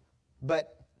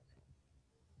 But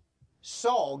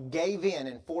Saul gave in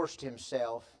and forced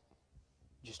himself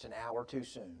just an hour too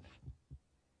soon.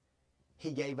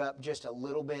 He gave up just a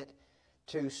little bit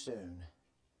too soon.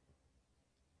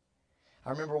 I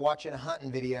remember watching a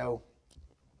hunting video,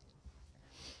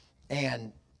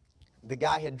 and the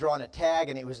guy had drawn a tag,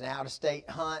 and it was an out-of-state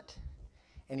hunt.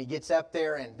 And he gets up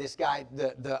there, and this guy,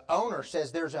 the owner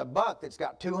says there's a buck that's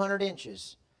got 200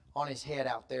 inches on his head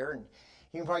out there, and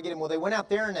you can probably get him. Well, they went out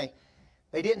there, and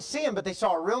they didn't see him, but they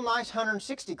saw a real nice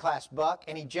 160 class buck,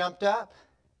 and he jumped up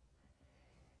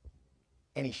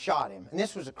and he shot him. And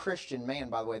this was a Christian man,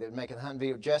 by the way, that was making the hunting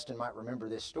video. Justin might remember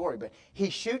this story, but he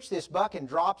shoots this buck and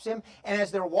drops him. And as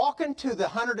they're walking to the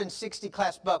 160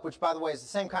 class buck, which, by the way, is the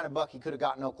same kind of buck he could have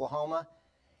got in Oklahoma,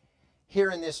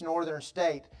 here in this northern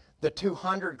state, the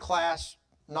 200 class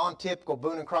non-typical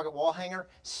Boone and Crockett wall hanger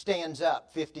stands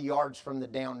up 50 yards from the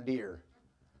downed deer.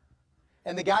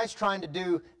 And the guy's trying to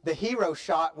do the hero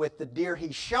shot with the deer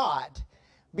he shot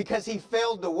because he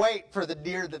failed to wait for the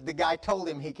deer that the guy told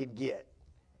him he could get.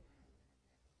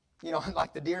 You know,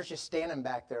 like the deer's just standing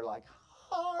back there like,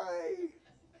 hi.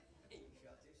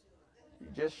 You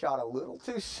just shot a little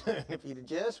too soon. If you'd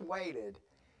just waited.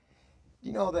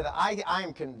 You know that I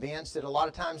am convinced that a lot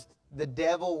of times the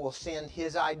devil will send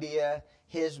his idea,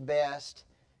 his best,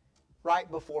 right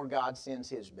before God sends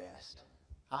His best.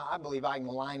 I believe I can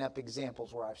line up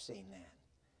examples where I've seen that.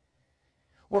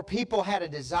 Where people had a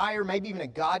desire, maybe even a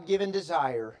God-given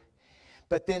desire,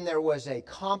 but then there was a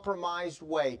compromised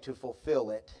way to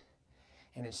fulfill it.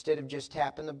 And instead of just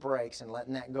tapping the brakes and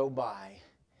letting that go by,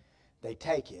 they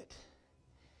take it.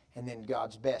 And then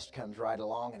God's best comes right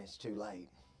along and it's too late.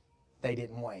 They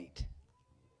didn't wait.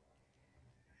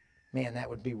 Man, that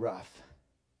would be rough.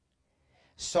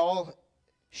 Saul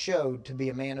showed to be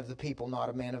a man of the people, not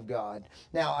a man of God.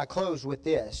 Now, I close with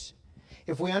this.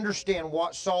 If we understand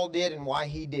what Saul did and why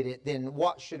he did it, then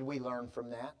what should we learn from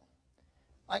that?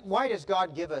 Like, why does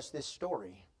God give us this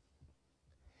story?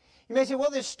 You may say,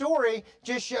 well, this story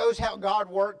just shows how God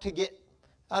worked to get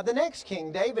the next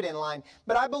king, David, in line.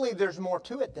 But I believe there's more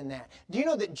to it than that. Do you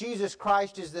know that Jesus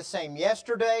Christ is the same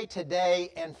yesterday, today,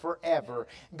 and forever?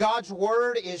 God's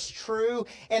Word is true,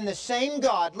 and the same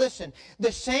God, listen,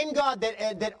 the same God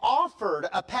that offered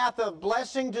a path of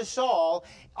blessing to Saul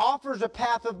offers a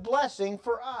path of blessing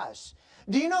for us.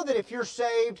 Do you know that if you're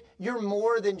saved, you're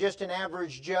more than just an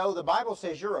average Joe? The Bible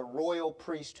says you're a royal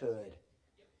priesthood.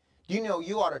 Do you know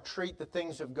you ought to treat the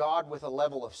things of God with a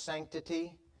level of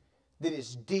sanctity that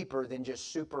is deeper than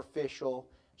just superficial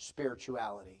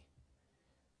spirituality?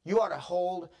 You ought to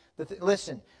hold,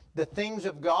 listen, the things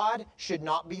of God should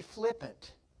not be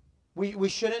flippant. We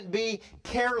shouldn't be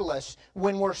careless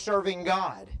when we're serving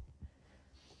God.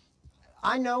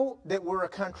 I know that we're a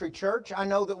country church. I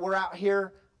know that we're out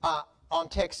here on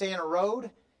Texana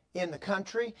Road in the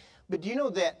country. But do you know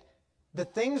that the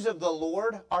things of the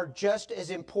Lord are just as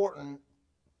important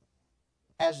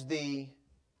as the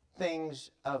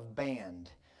things of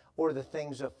band, or the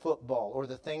things of football, or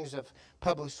the things of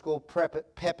public school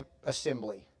pep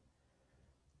assembly?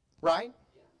 Right?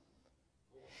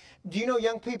 Do you know,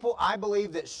 young people, I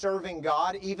believe that serving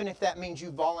God, even if that means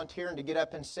you volunteering to get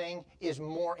up and sing, is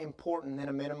more important than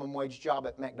a minimum wage job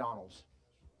at McDonald's.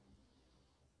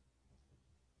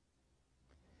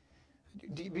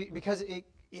 Because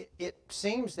it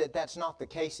seems that that's not the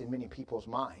case in many people's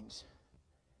minds.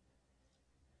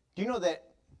 Do you know that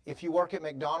if you work at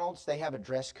McDonald's, they have a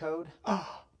dress code?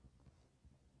 Oh.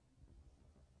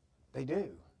 They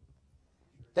do.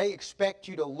 They expect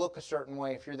you to look a certain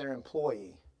way if you're their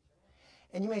employee.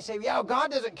 And you may say, yeah, God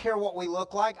doesn't care what we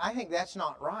look like. I think that's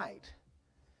not right.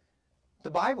 The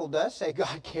Bible does say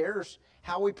God cares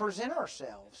how we present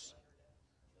ourselves.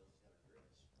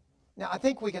 Now, I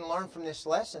think we can learn from this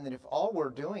lesson that if all we're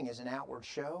doing is an outward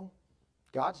show,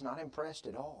 God's not impressed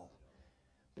at all.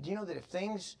 But do you know that if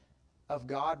things of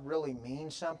God really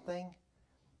mean something,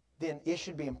 then it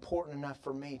should be important enough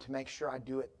for me to make sure I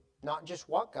do it, not just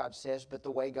what God says, but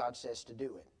the way God says to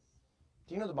do it.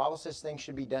 Do you know the Bible says things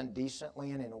should be done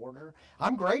decently and in order?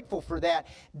 I'm grateful for that.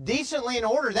 Decently in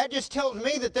order, that just tells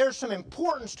me that there's some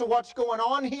importance to what's going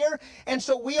on here. And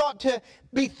so we ought to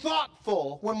be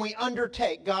thoughtful when we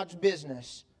undertake God's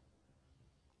business.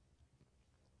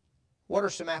 What are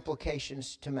some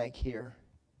applications to make here?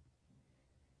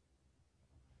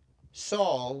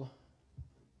 Saul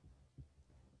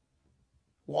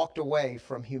walked away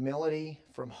from humility,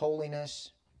 from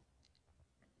holiness.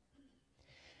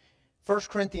 1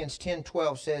 Corinthians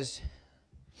 10:12 says,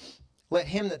 let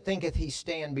him that thinketh he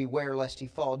stand beware lest he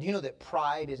fall. Do you know that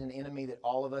pride is an enemy that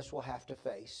all of us will have to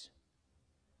face?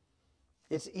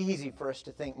 It's easy for us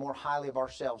to think more highly of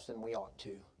ourselves than we ought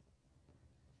to.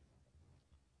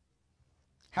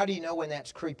 How do you know when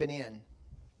that's creeping in?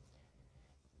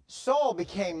 Saul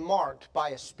became marked by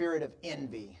a spirit of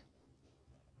envy.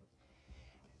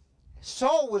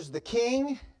 Saul was the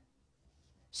king,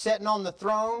 sitting on the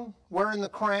throne, wearing the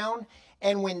crown.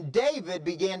 And when David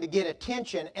began to get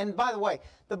attention, and by the way,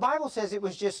 the Bible says it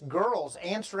was just girls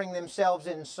answering themselves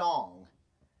in song.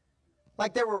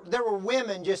 Like there were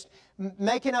women just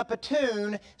making up a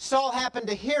tune. Saul happened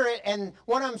to hear it, and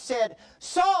one of them said,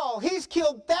 Saul, he's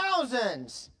killed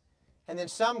thousands. And then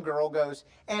some girl goes,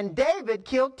 and David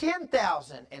killed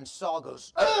 10,000. And Saul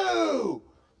goes, ooh!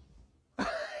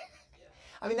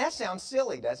 I mean, that sounds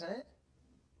silly, doesn't it?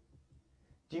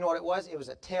 Do you know what it was? It was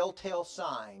a telltale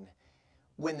sign.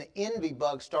 When the envy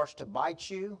bug starts to bite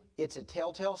you, it's a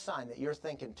telltale sign that you're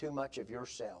thinking too much of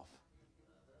yourself.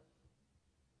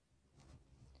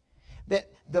 That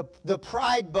the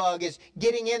pride bug is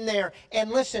getting in there.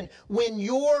 And listen, when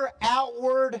your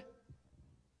outward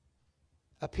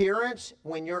appearance,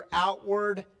 when your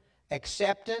outward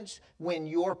acceptance,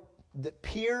 when the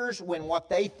peers, when what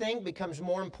they think becomes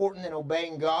more important than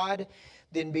obeying God,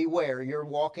 then beware, you're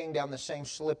walking down the same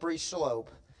slippery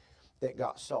slope that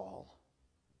got Saul.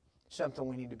 Something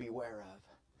we need to be aware of.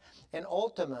 And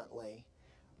ultimately,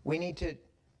 we need to,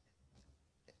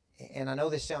 and I know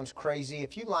this sounds crazy,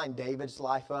 if you line David's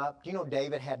life up, do you know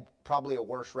David had probably a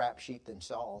worse rap sheet than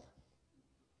Saul?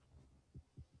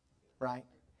 Right?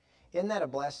 Isn't that a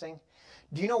blessing?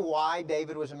 Do you know why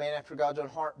David was a man after God's own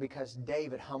heart? Because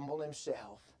David humbled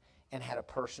himself and had a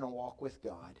personal walk with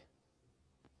God.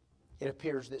 It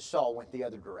appears that Saul went the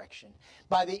other direction.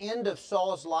 By the end of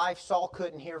Saul's life, Saul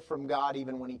couldn't hear from God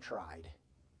even when he tried.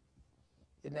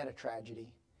 Isn't that a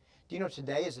tragedy? Do you know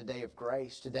today is a day of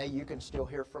grace? Today you can still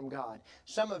hear from God.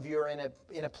 Some of you are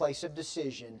in a place of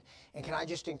decision. And can I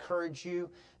just encourage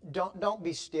you, don't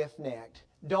be stiff-necked.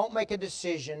 Don't make a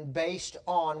decision based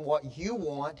on what you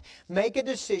want. Make a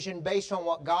decision based on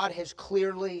what God has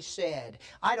clearly said.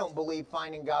 I don't believe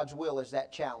finding God's will is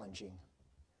that challenging.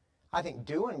 I think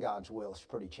doing God's will is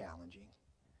pretty challenging.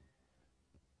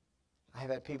 I have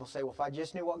had people say, well, if I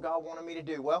just knew what God wanted me to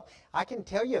do. Well, I can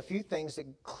tell you a few things that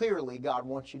clearly God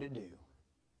wants you to do.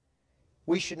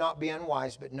 We should not be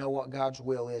unwise, but know what God's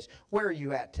will is. Where are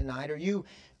you at tonight? Are you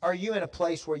in a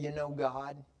place where you know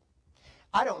God?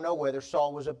 I don't know whether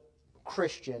Saul was a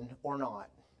Christian or not.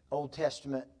 Old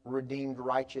Testament, redeemed,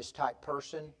 righteous type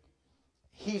person.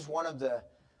 He's one of the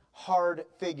hard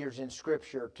figures in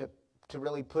Scripture to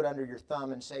really put under your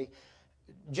thumb and say,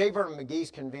 J. Vernon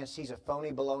McGee's convinced he's a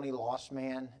phony, baloney, lost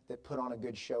man that put on a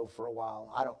good show for a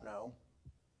while. I don't know.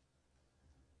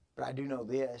 But I do know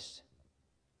this.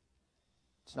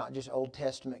 It's not just Old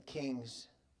Testament kings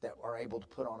that are able to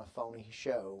put on a phony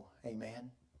show.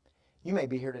 Amen. You may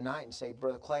be here tonight and say,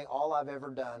 Brother Clay, all I've ever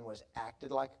done was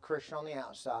acted like a Christian on the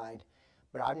outside,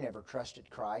 but I've never trusted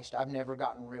Christ. I've never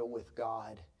gotten real with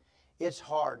God. It's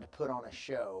hard to put on a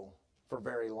show for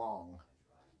very long.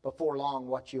 Before long,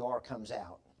 what you are comes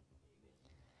out.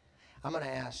 I'm going to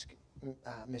ask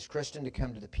Miss Kristen to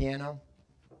come to the piano.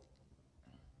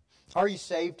 Are you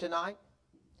saved tonight?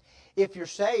 If you're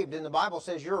saved, then the Bible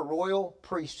says you're a royal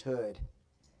priesthood.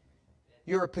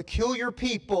 You're a peculiar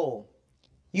people.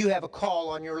 You have a call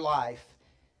on your life.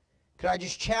 Could I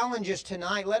just challenge us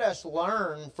tonight? Let us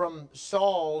learn from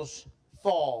Saul's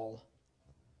fall.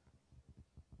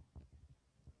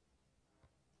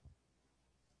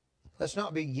 Let's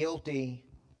not be guilty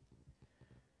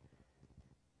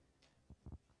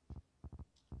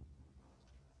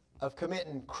of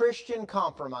committing Christian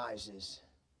compromises.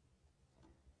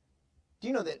 Do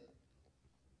you know that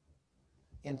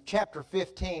in chapter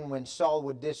 15, when Saul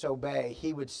would disobey,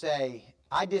 he would say,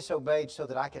 I disobeyed so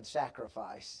that I could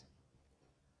sacrifice.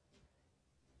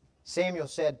 Samuel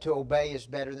said to obey is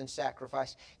better than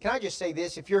sacrifice. Can I just say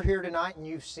this? If you're here tonight and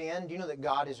you've sinned, do you know that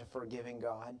God is a forgiving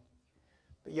God?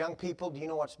 But young people, do you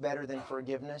know what's better than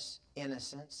forgiveness?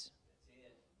 Innocence.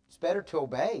 It's better to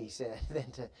obey, he said,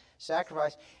 than to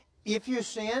sacrifice. If you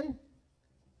sin,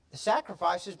 the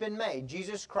sacrifice has been made.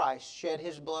 Jesus Christ shed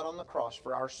His blood on the cross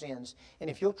for our sins. And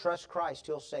if you'll trust Christ,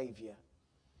 He'll save you.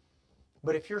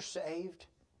 But if you're saved,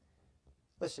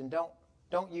 listen,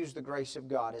 don't use the grace of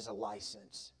God as a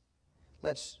license.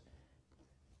 Let's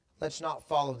not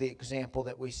follow the example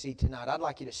that we see tonight. I'd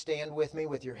like you to stand with me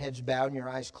with your heads bowed and your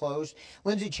eyes closed.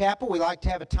 Lindsey Chapel, we like to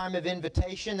have a time of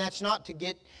invitation. That's not to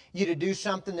get you to do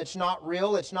something that's not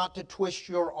real. It's not to twist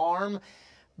your arm.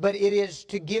 But it is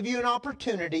to give you an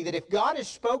opportunity that if God has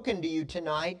spoken to you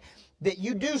tonight, that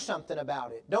you do something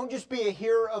about it. Don't just be a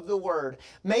hearer of the Word.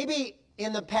 Maybe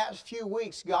in the past few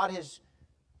weeks, God has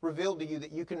revealed to you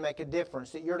that you can make a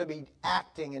difference, that you're to be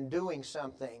acting and doing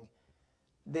something.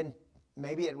 Then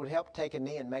maybe it would help take a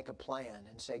knee and make a plan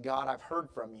and say, God, I've heard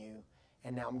from you,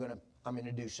 and now I'm going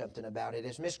to do something about it.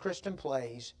 As Miss Kristen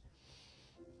plays,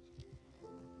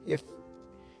 if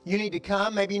you need to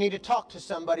come, maybe you need to talk to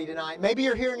somebody tonight. Maybe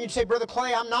you're here and you'd say, Brother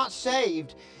Clay, I'm not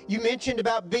saved. You mentioned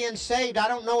about being saved. I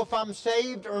don't know if I'm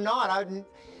saved or not.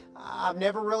 I've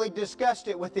never really discussed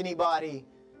it with anybody.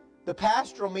 The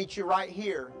pastor will meet you right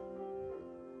here.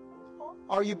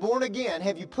 Are you born again?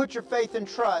 Have you put your faith and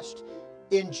trust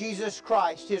in Jesus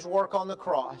Christ, His work on the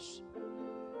cross?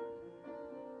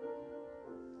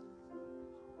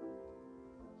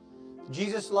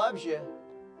 Jesus loves you.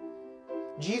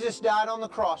 Jesus died on the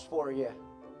cross for you.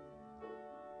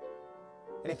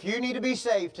 And if you need to be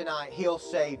saved tonight, He'll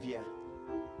save you.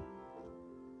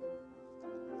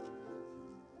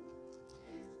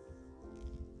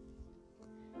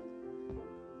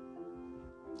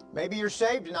 Maybe you're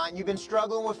saved tonight and you've been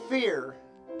struggling with fear.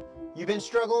 You've been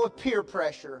struggling with peer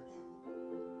pressure.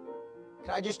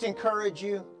 Can I just encourage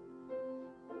you?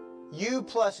 You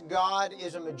plus God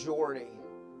is a majority.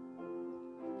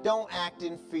 Don't act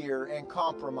in fear and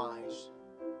compromise.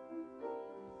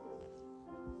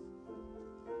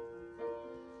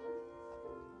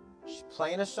 She's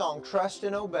playing a song, Trust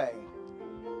and Obey.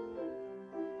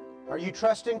 Are you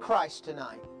trusting Christ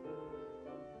tonight?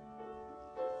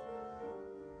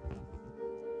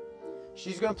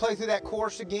 She's going to play through that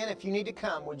chorus again. If you need to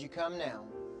come, would you come now?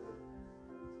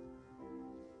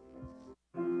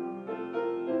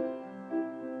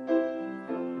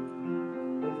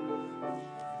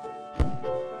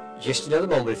 Just another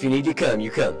moment. If you need to come,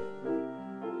 you come.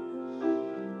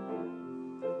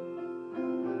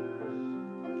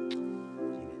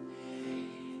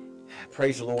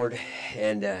 Praise the Lord.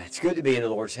 And it's good to be in the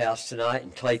Lord's house tonight.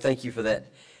 And Clay, thank you for that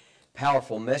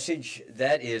powerful message.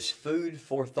 That is food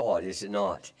for thought, is it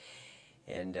not?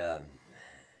 And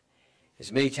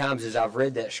as many times as I've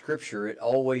read that scripture, it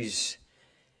always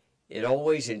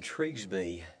intrigues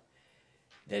me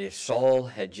that if Saul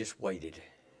had just waited,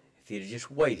 if he had just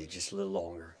waited just a little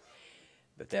longer,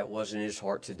 but that wasn't his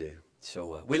heart to do.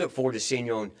 So we look forward to seeing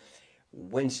you on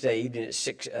Wednesday evening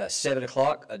at 7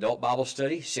 o'clock, adult Bible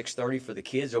study, 6:30 for the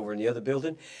kids over in the other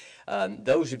building.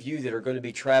 Those of you that are going to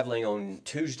be traveling on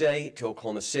Tuesday to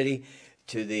Oklahoma City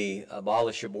to the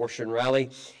Abolish Abortion Rally,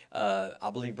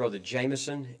 I believe Brother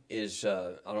Jameson is,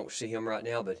 I don't see him right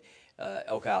now, but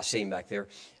okay, I see him back there.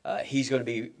 He's going to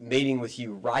be meeting with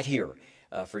you right here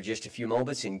for just a few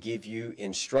moments and give you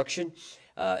instruction.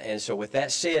 And so with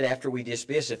that said, after we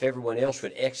dismiss, if everyone else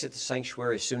would exit the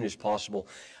sanctuary as soon as possible,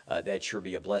 that'd sure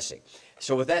be a blessing.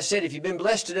 So with that said, if you've been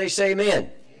blessed today, say amen.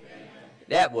 Amen.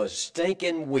 That was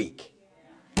stinking weak.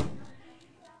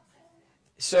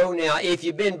 So now, if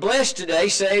you've been blessed today,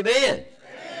 say amen. Amen.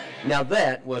 Now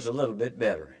that was a little bit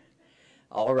better.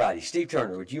 All righty. Steve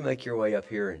Turner, would you make your way up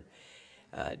here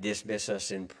and dismiss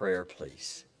us in prayer,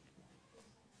 please?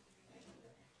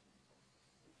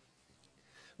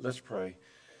 Let's pray.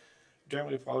 Dear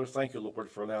Heavenly Father, thank you,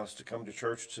 Lord, for allowing us to come to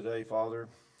church today, Father.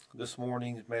 This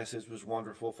morning's message was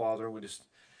wonderful, Father. We just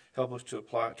help us to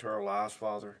apply it to our lives,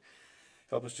 Father.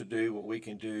 Help us to do what we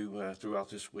can do throughout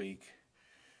this week.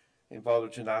 And Father,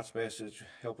 tonight's message,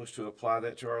 help us to apply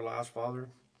that to our lives, Father.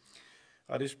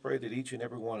 I just pray that each and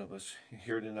every one of us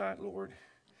here tonight, Lord,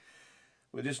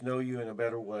 we just know you in a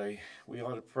better way. We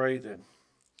ought to pray that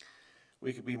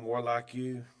we could be more like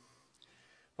you.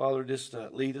 Father, just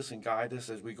lead us and guide us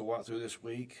as we go out through this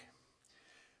week.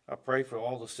 I pray for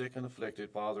all the sick and afflicted,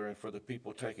 Father, and for the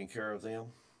people taking care of them.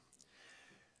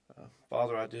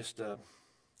 Father, I just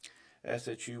ask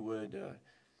that you would,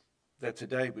 that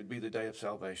today would be the day of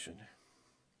salvation.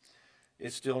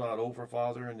 It's still not over,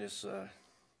 Father, and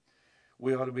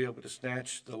we ought to be able to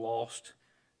snatch the lost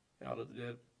out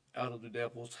of the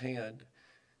devil's hand.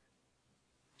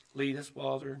 Lead us,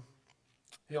 Father.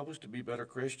 Help us to be better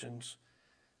Christians.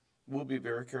 We'll be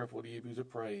very careful to give you the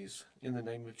praise. In the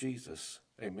name of Jesus,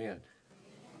 amen.